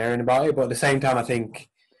sick of hearing about it, but at the same time, I think,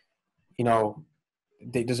 you know,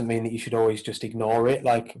 it doesn't mean that you should always just ignore it.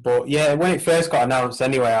 Like, but yeah, when it first got announced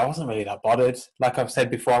anyway, I wasn't really that bothered. Like I've said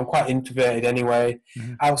before, I'm quite introverted anyway.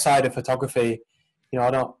 Outside of photography, you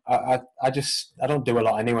know, I don't do a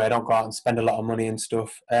lot anyway. I don't go out and spend a lot of money and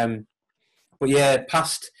stuff. But yeah,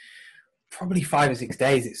 past probably 5 or 6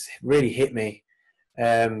 days, it's really hit me.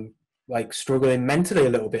 Like struggling mentally a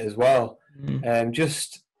little bit as well.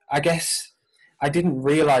 Just, I guess I didn't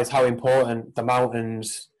realise how important the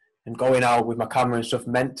mountains and going out with my camera and stuff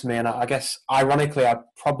meant to me. And I guess, ironically, I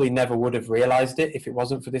probably never would have realised it if it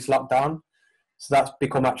wasn't for this lockdown. So that's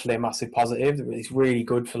become actually a massive positive. It's really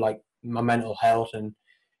good for like my mental health and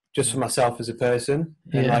just for myself as a person.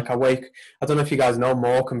 And like I don't know if you guys know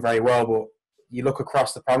Morecambe very well, but you look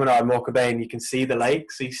across the promenade, Morecambe Bay, and you can see the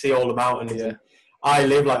lake, so you see all the mountains. Yeah. I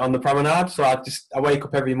live like on the promenade, so I wake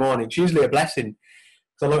up every morning. It's usually a blessing.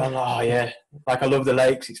 So I'm like, oh yeah, like I love the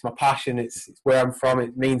lakes. It's my passion. It's where I'm from.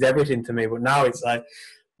 It means everything to me. But now it's like,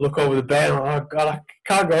 look over the bay, and I'm like, oh God, I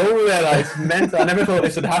can't go over there. Like, it's mental. I never thought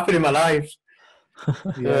this would happen in my life.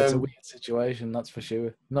 Yeah, it's a weird situation, that's for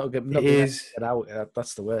sure. Not being able to get out.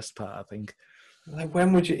 That's the worst part, I think. Like,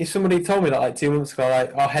 when would you? If somebody told me that like 2 months ago,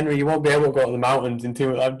 like, oh Henry, you won't be able to go to the mountains in 2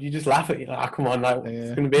 months, like, you just laugh at you. Like, oh, come on, like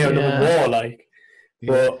it's going to be another war, like.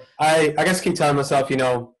 But I guess keep telling myself, you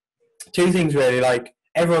know, two things really. Like,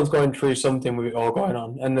 everyone's going through something with it all going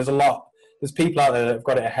on, and there's people out there that have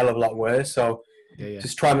got it a hell of a lot worse. So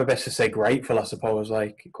just try my best to stay grateful, I suppose.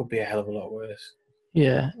 Like, it could be a hell of a lot worse.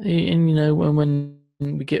 Yeah, and you know, when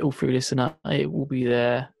we get all through this and that, it will be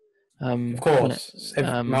there. Of course,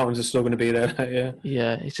 mountains are still going to be there.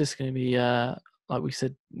 Yeah, it's just going to be like we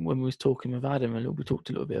said when we was talking with Adam. We talked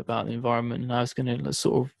a little bit about the environment and how it's going to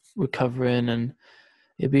sort of recovering, and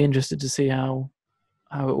it'd be interested to see how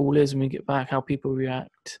it all is when we get back, how people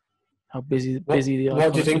react, how busy the.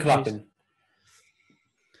 What do you think will happen?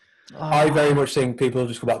 I very much think people will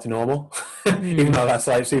just go back to normal, even though that's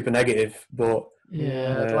like super negative. But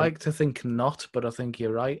yeah, I'd like to think not, but I think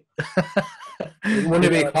you're right. Wouldn't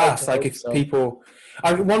it be a class? Like if people,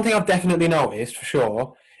 one thing I've definitely noticed for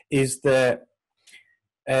sure is that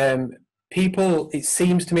people. It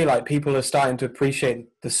seems to me like people are starting to appreciate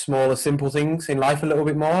the smaller, simple things in life a little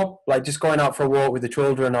bit more. Like just going out for a walk with the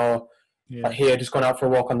children, or like here, just going out for a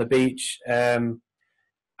walk on the beach.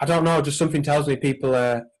 I don't know. Just something tells me people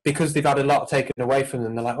are, because they've had a lot taken away from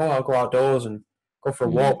them. They're like, oh, I'll go outdoors and go for a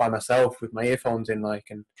walk by myself with my earphones in, like,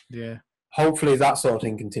 and hopefully that sort of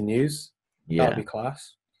thing continues. Yeah, that'd be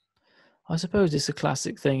class. I suppose it's a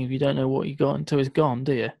classic thing. If you don't know what you got until it's gone,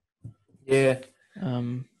 do you? Yeah.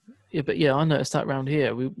 But I noticed that around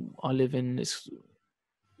here. I live in this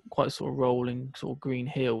quite sort of rolling sort of green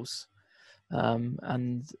hills,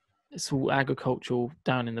 and it's all agricultural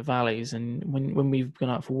down in the valleys. And when we've gone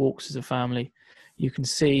out for walks as a family, you can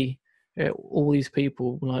see all these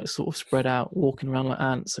people like sort of spread out, walking around like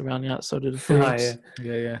ants around the outside of the fields.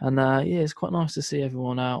 And it's quite nice to see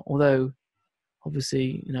everyone out. Although,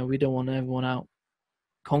 obviously, you know, we don't want everyone out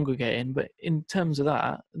congregating, but in terms of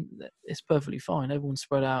that, it's perfectly fine. Everyone's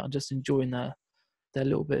spread out and just enjoying their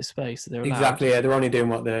little bit of space that they're allowed. Exactly. Yeah, they're only doing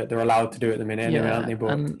what they're allowed to do at the minute, anyway, aren't they?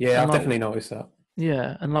 But I've like, definitely noticed that.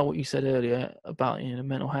 Yeah, and like what you said earlier about, you know,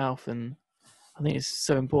 mental health, and I think it's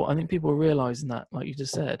so important. I think people are realising that, like you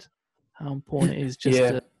just said, how important it is just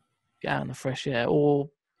to get out in the fresh air, or,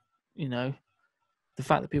 you know, the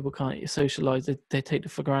fact that people can't socialise, they take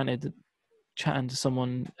it for granted that chatting to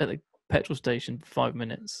someone at the petrol station for 5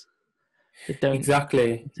 minutes. They don't take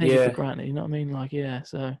it for granted, you know what I mean? Like,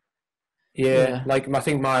 like I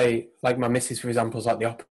think my missus, for example, is like the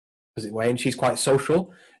opposite way, and she's quite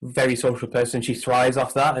social, very social person. She thrives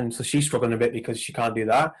off that, and so she's struggling a bit because she can't do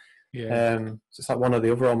that. So it's like one or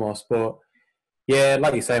the other almost. But yeah,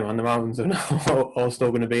 like you say, man, the mountains are all still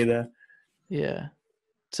going to be there. Yeah.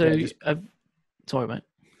 So, sorry, mate.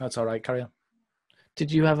 That's all right. Carry on.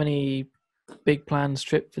 Did you have any big plans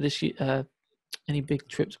trip for this year? Any big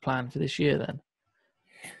trips planned for this year then?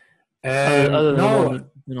 Other than no.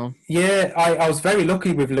 You know. Yeah, I was very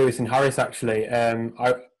lucky with Lewis and Harris actually. I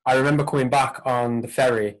remember coming back on the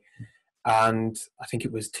ferry, and I think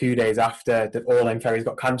it was 2 days after that all them ferries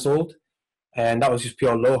got cancelled, and that was just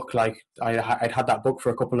pure luck. Like I'd had that book for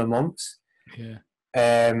a couple of months.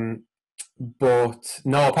 But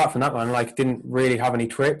no, apart from that one, like didn't really have any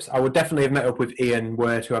trips. I would definitely have met up with Ian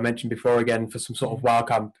Wirt, who I mentioned before, again for some sort of wild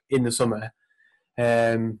camp in the summer.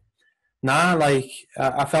 I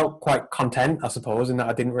felt quite content, I suppose, in that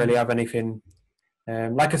I didn't really have anything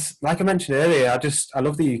Like I mentioned earlier, I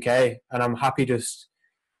love the UK, and I'm happy just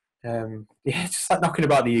just like knocking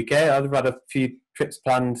about the UK. I've had a few trips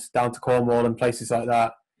planned down to Cornwall and places like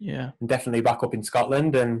that. Yeah. And definitely back up in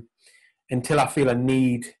Scotland. And until I feel a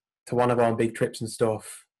need to want to go on big trips and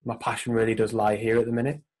stuff, my passion really does lie here at the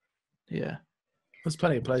minute. Yeah. There's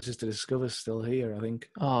plenty of places to discover still here, I think.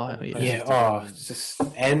 Oh, yeah. Yeah, it's just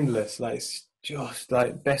endless. Like, it's just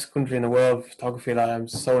like best country in the world for photography. Like, I'm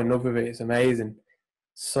so in love with it. It's amazing.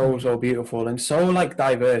 So beautiful and so like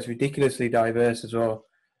diverse, ridiculously diverse as well.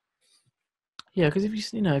 Yeah, because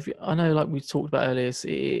if I know, like we talked about earlier,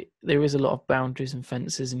 there is a lot of boundaries and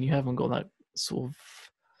fences, and you haven't got that sort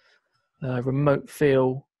of remote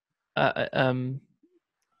feel,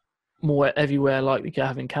 more everywhere like you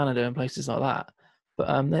have in Canada and places like that.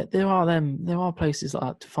 But there are places like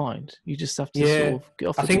that to find. You just have to sort of get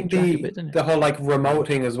off the beaten track a bit, don't you? The whole like remote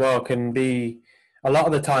thing as well can be, a lot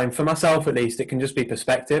of the time, for myself at least, it can just be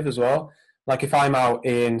perspective as well. Like if I'm out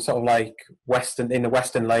in sort of like in the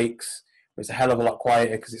Western Lakes, it's a hell of a lot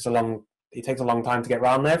quieter because it takes a long time to get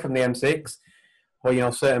around there from the M6,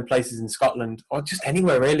 or certain places in Scotland or just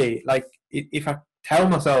anywhere really. Like if I tell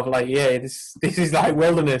myself like, yeah, this is like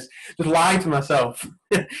wilderness, just lie to myself.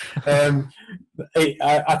 I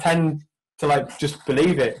tend to like just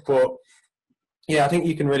believe it, but yeah, I think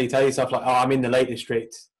you can really tell yourself like, oh, I'm in the Lake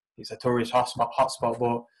District. It's a tourist hotspot,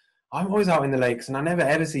 but I'm always out in the lakes, and I never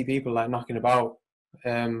ever see people like knocking about.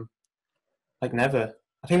 Like never.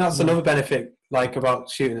 I think that's another benefit, like about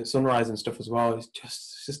shooting at sunrise and stuff as well. It's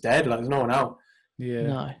just dead. Like there's no one out. Yeah,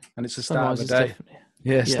 No. And it's the start of the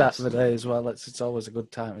day. Start of the day as well. It's always a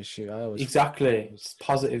good time to shoot. Exactly. It's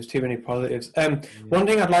positives. Too many positives. One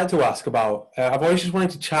thing I'd like to ask about. I've always just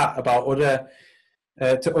wanted to chat about other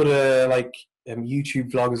like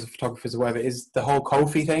YouTube vloggers or photographers or whatever, is the whole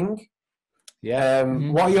Ko-fi thing. Yeah.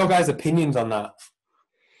 What are your guys' opinions on that?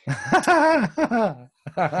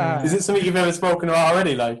 Is it something you've ever spoken about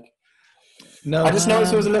already? Like, no, I just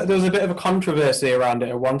noticed there was a bit of a controversy around it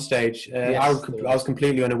at one stage. Yes, I was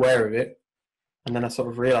completely unaware of it, and then I sort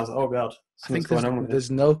of realised, oh god, I think going on with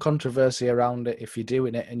there's it. no controversy around it if you're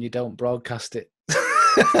doing it and you don't broadcast it.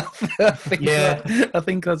 I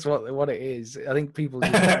think that's what it is. I think people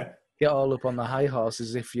just get all up on the high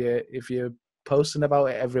horses if you're posting about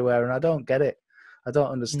it everywhere, and I don't get it. I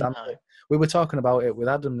don't understand it. We were talking about it with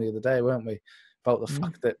Adam the other day, weren't we? About the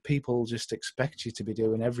fact that people just expect you to be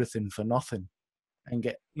doing everything for nothing and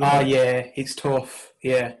get. Yeah, it's tough.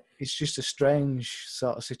 Yeah, it's just a strange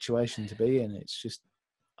sort of situation to be in. It's just.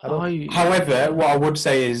 However, what I would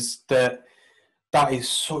say is that is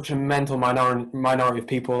such a mental minority of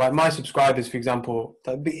people. Like my subscribers, for example,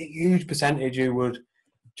 that'd be a huge percentage who would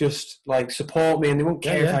just like support me, and they wouldn't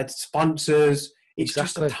care if I had sponsors. It's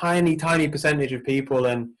just a tiny, tiny percentage of people,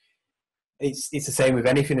 and it's the same with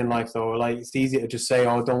anything in life, though. Like it's easy to just say,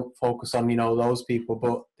 "Oh, don't focus on those people,"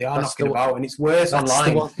 but they are knocking about, and it's worse online. That's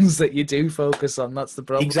the ones that you do focus on. That's the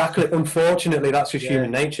problem. Exactly. Unfortunately, that's just human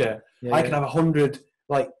nature. I can have 100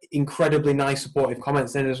 like incredibly nice supportive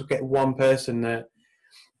comments, then just get one person that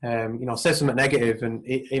says something negative, and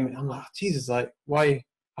I'm like, Jesus, like why?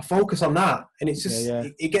 I focus on that, and it's just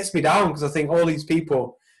it gets me down because I think all these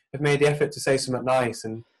people have made the effort to say something nice,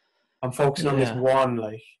 and I'm focusing on this one,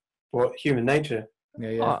 like, what human nature.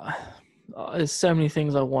 There's so many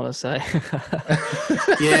things I want to say.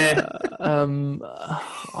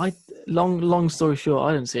 Long story short,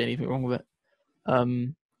 I don't see anything wrong with it. At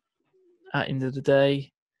the end of the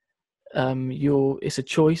day, it's a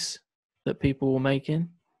choice that people are making.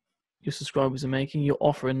 Your subscribers are making. You're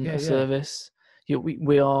offering a service.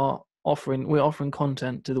 We are offering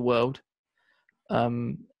content to the world,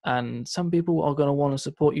 and some people are going to want to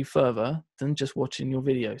support you further than just watching your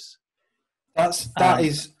videos. That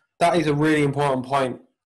is a really important point.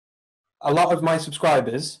 A lot of my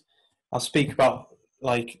subscribers, I'll speak about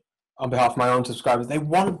like on behalf of my own subscribers, they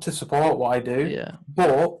want to support what I do,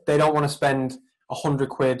 but they don't want to spend 100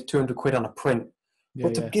 quid, 200 quid on a print.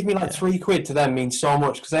 But to give me like 3 quid to them means so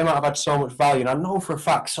much, because they might have had so much value. And I know for a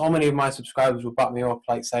fact so many of my subscribers will back me up,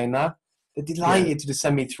 like saying that. They're delighted to just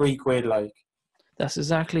send me 3 quid. Like, that's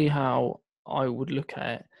exactly how I would look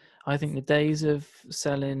at it. I think the days of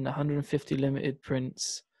selling 150 limited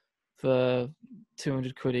prints for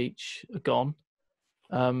 200 quid each are gone.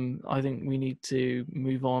 I think we need to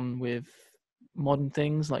move on with modern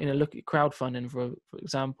things, like look at crowdfunding for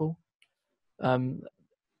example.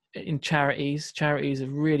 In charities are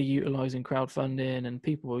really utilising crowdfunding, and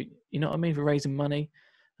people, for raising money.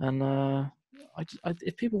 And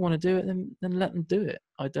if people want to do it, then let them do it.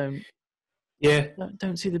 I don't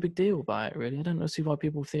see the big deal about it, really. I don't see why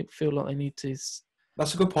people feel like they need to.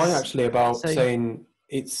 That's a good point, actually, about saying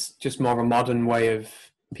it's just more of a modern way of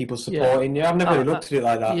people supporting. Yeah, I've never really looked at it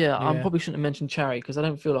like that. Yeah, I probably shouldn't have mentioned charity because I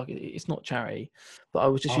don't feel like it's not charity, but I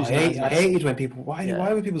was just using I hated when people. Why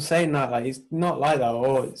were people saying that? Like, it's not like that.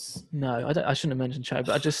 Oh, it's no. I shouldn't have mentioned charity,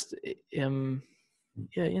 but I just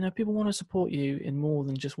yeah, people want to support you in more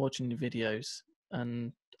than just watching the videos,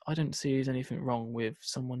 and I don't see there's anything wrong with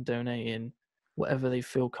someone donating whatever they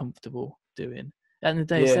feel comfortable doing. At the end of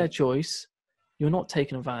the day, it's their choice. You're not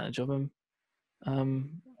taking advantage of them.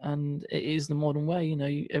 And it is the modern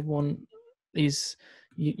way. Everyone is,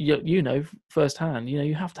 firsthand.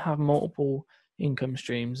 You have to have multiple income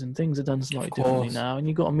streams, and things are done slightly differently now, and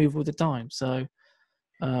you've got to move with the time. So,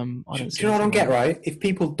 I don't. Do you know what I don't get? Right? If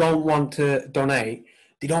people don't want to donate,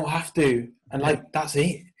 they don't have to, and that's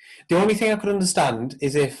it. The only thing I could understand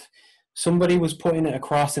is if somebody was putting it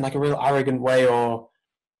across in like a real arrogant way, or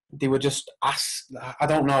they were just I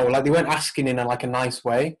don't know, like they weren't asking in a nice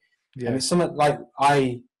way. Yeah. And it's something like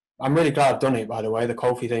I'm really glad I've done it, by the way, the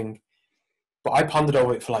Ko-fi thing. But I pondered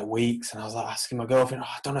over it for like weeks, and I was like asking my girlfriend,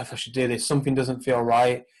 I don't know if I should do this. Something doesn't feel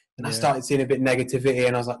right. And I started seeing a bit of negativity,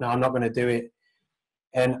 and I was like, no, I'm not going to do it.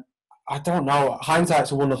 And I don't know.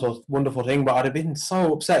 Hindsight's a wonderful, wonderful thing, but I'd have been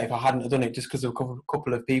so upset if I hadn't done it just because of a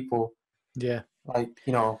couple of people. Yeah.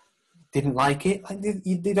 Didn't like it. Like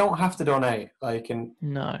they don't have to donate.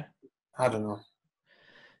 No. I don't know.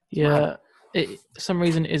 Yeah. Some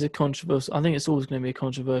reason it is a controversial. I think it's always going to be a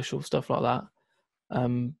controversial stuff like that.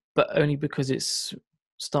 But only because it's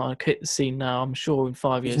starting to hit the scene now. I'm sure in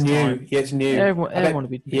 5 years' time, it's new. Everyone will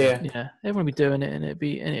be everyone will be doing it, and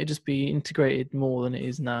it'd just be integrated more than it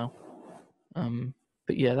is now.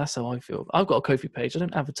 But yeah, that's how I feel. I've got a Ko-fi page. I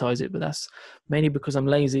don't advertise it, but that's mainly because I'm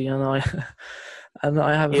lazy and I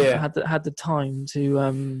haven't had the time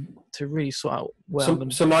to really sort out where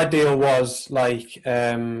So my deal was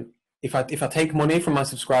if I take money from my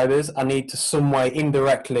subscribers, I need to some way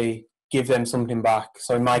indirectly give them something back.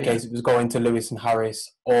 So in my case, it was going to Lewis and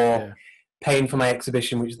Harris or paying for my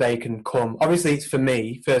exhibition, which they can come. Obviously, it's for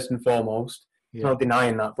me first and foremost. Yeah. Not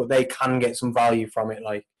denying that, but they can get some value from it.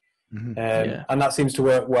 And that seems to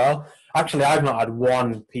work well. Actually, I've not had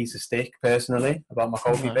one piece of stick personally about my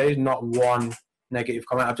Ko-fi page. Not one negative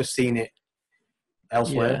comment. I've just seen it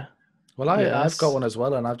elsewhere. Yeah. Well, I've got one as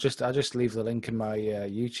well, and I just leave the link in my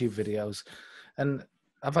YouTube videos, and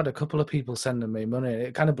I've had a couple of people sending me money.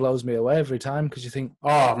 It kind of blows me away every time because you think,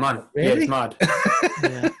 oh man, really? Yeah, it's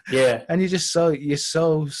mad. Yeah. And you're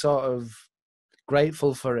so sort of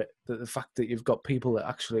grateful for it, that the fact that you've got people that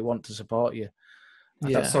actually want to support you.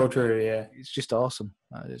 That's so true. Yeah, it's just awesome.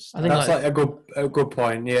 I think that's like a good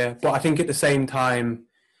point. Yeah, but I think at the same time,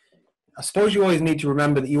 I suppose you always need to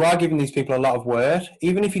remember that you are giving these people a lot of worth,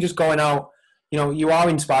 even if you're just going out. You are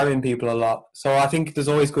inspiring people a lot. So I think there's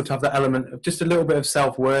always good to have that element of just a little bit of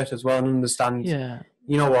self-worth as well, and understand,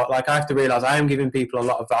 you know what, I have to realise I am giving people a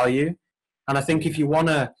lot of value. And I think if you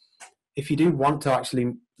do want to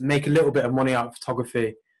actually make a little bit of money out of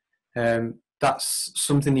photography, that's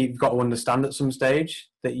something you've got to understand at some stage,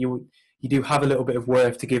 that you do have a little bit of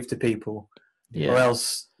worth to give to people. Or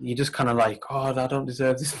else you're just kind of like, oh, I don't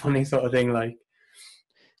deserve this money sort of thing.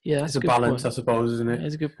 Yeah, it's a balance, I suppose, isn't it?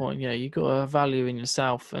 It's a good point. Yeah, you've got a value in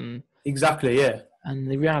yourself, and exactly, yeah. And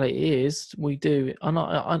the reality is, we do. And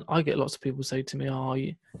I get lots of people say to me, "Are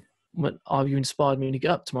you inspired me to get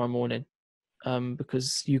up tomorrow morning?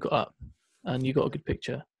 Because you got up and you got a good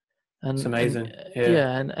picture." And it's amazing.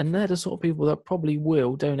 And they're the sort of people that probably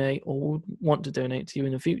will donate or would want to donate to you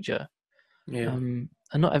in the future. Yeah. And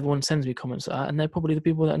not everyone sends me comments like that, and they're probably the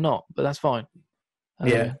people that are not, but that's fine. But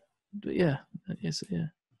yeah.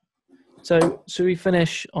 So, should we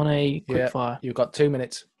finish on a quick fire? You've got 2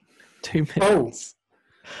 minutes. 2 minutes.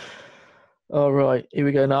 Oh. All right, here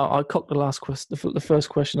we go. Now, I cocked the first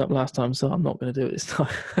question up last time, so I'm not going to do it this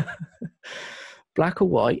time. Black or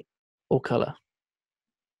white or colour?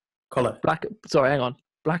 Colour. Sorry, hang on.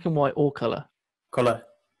 Black and white or colour? Colour.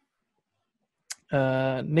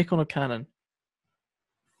 Nikon or Canon?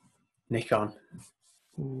 Nikon.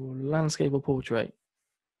 Ooh, landscape or portrait?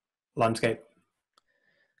 Landscape.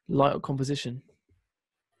 Light or composition?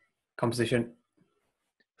 Composition.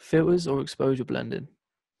 Filters or exposure blending?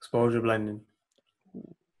 Exposure blending.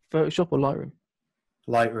 Photoshop or Lightroom?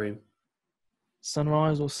 Lightroom.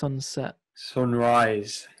 Sunrise or sunset?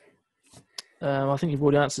 Sunrise. I think you've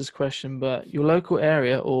already answered this question, but your local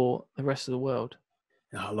area or the rest of the world?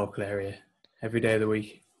 Local area. Every day of the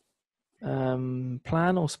week. Plan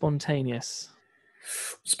or spontaneous?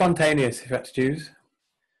 Spontaneous, if you had to choose.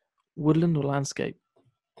 Woodland or landscape?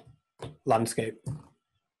 Landscape.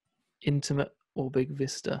 Intimate or big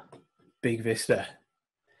vista? Big vista.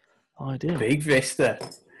 Ideal. Big Vista.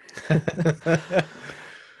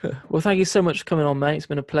 Well, thank you so much for coming on, mate. It's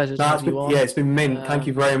been a pleasure to have you on. Yeah, it's been mint. Thank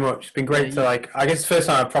you very much. It's been great to I guess it's the first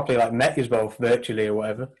time I properly met you both virtually or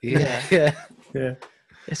whatever. Yeah.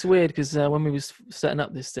 It's weird because when we was setting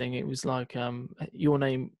up this thing, it was like your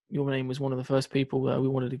name was one of the first people we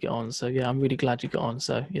wanted to get on. So yeah, I'm really glad you got on.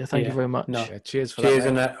 So yeah, thank you very much. No. Yeah, cheers for that. Cheers,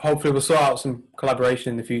 and hopefully we'll sort out some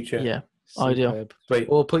collaboration in the future. Yeah, ideal. Sweet.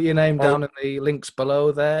 We'll put your name down in the links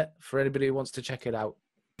below there for anybody who wants to check it out.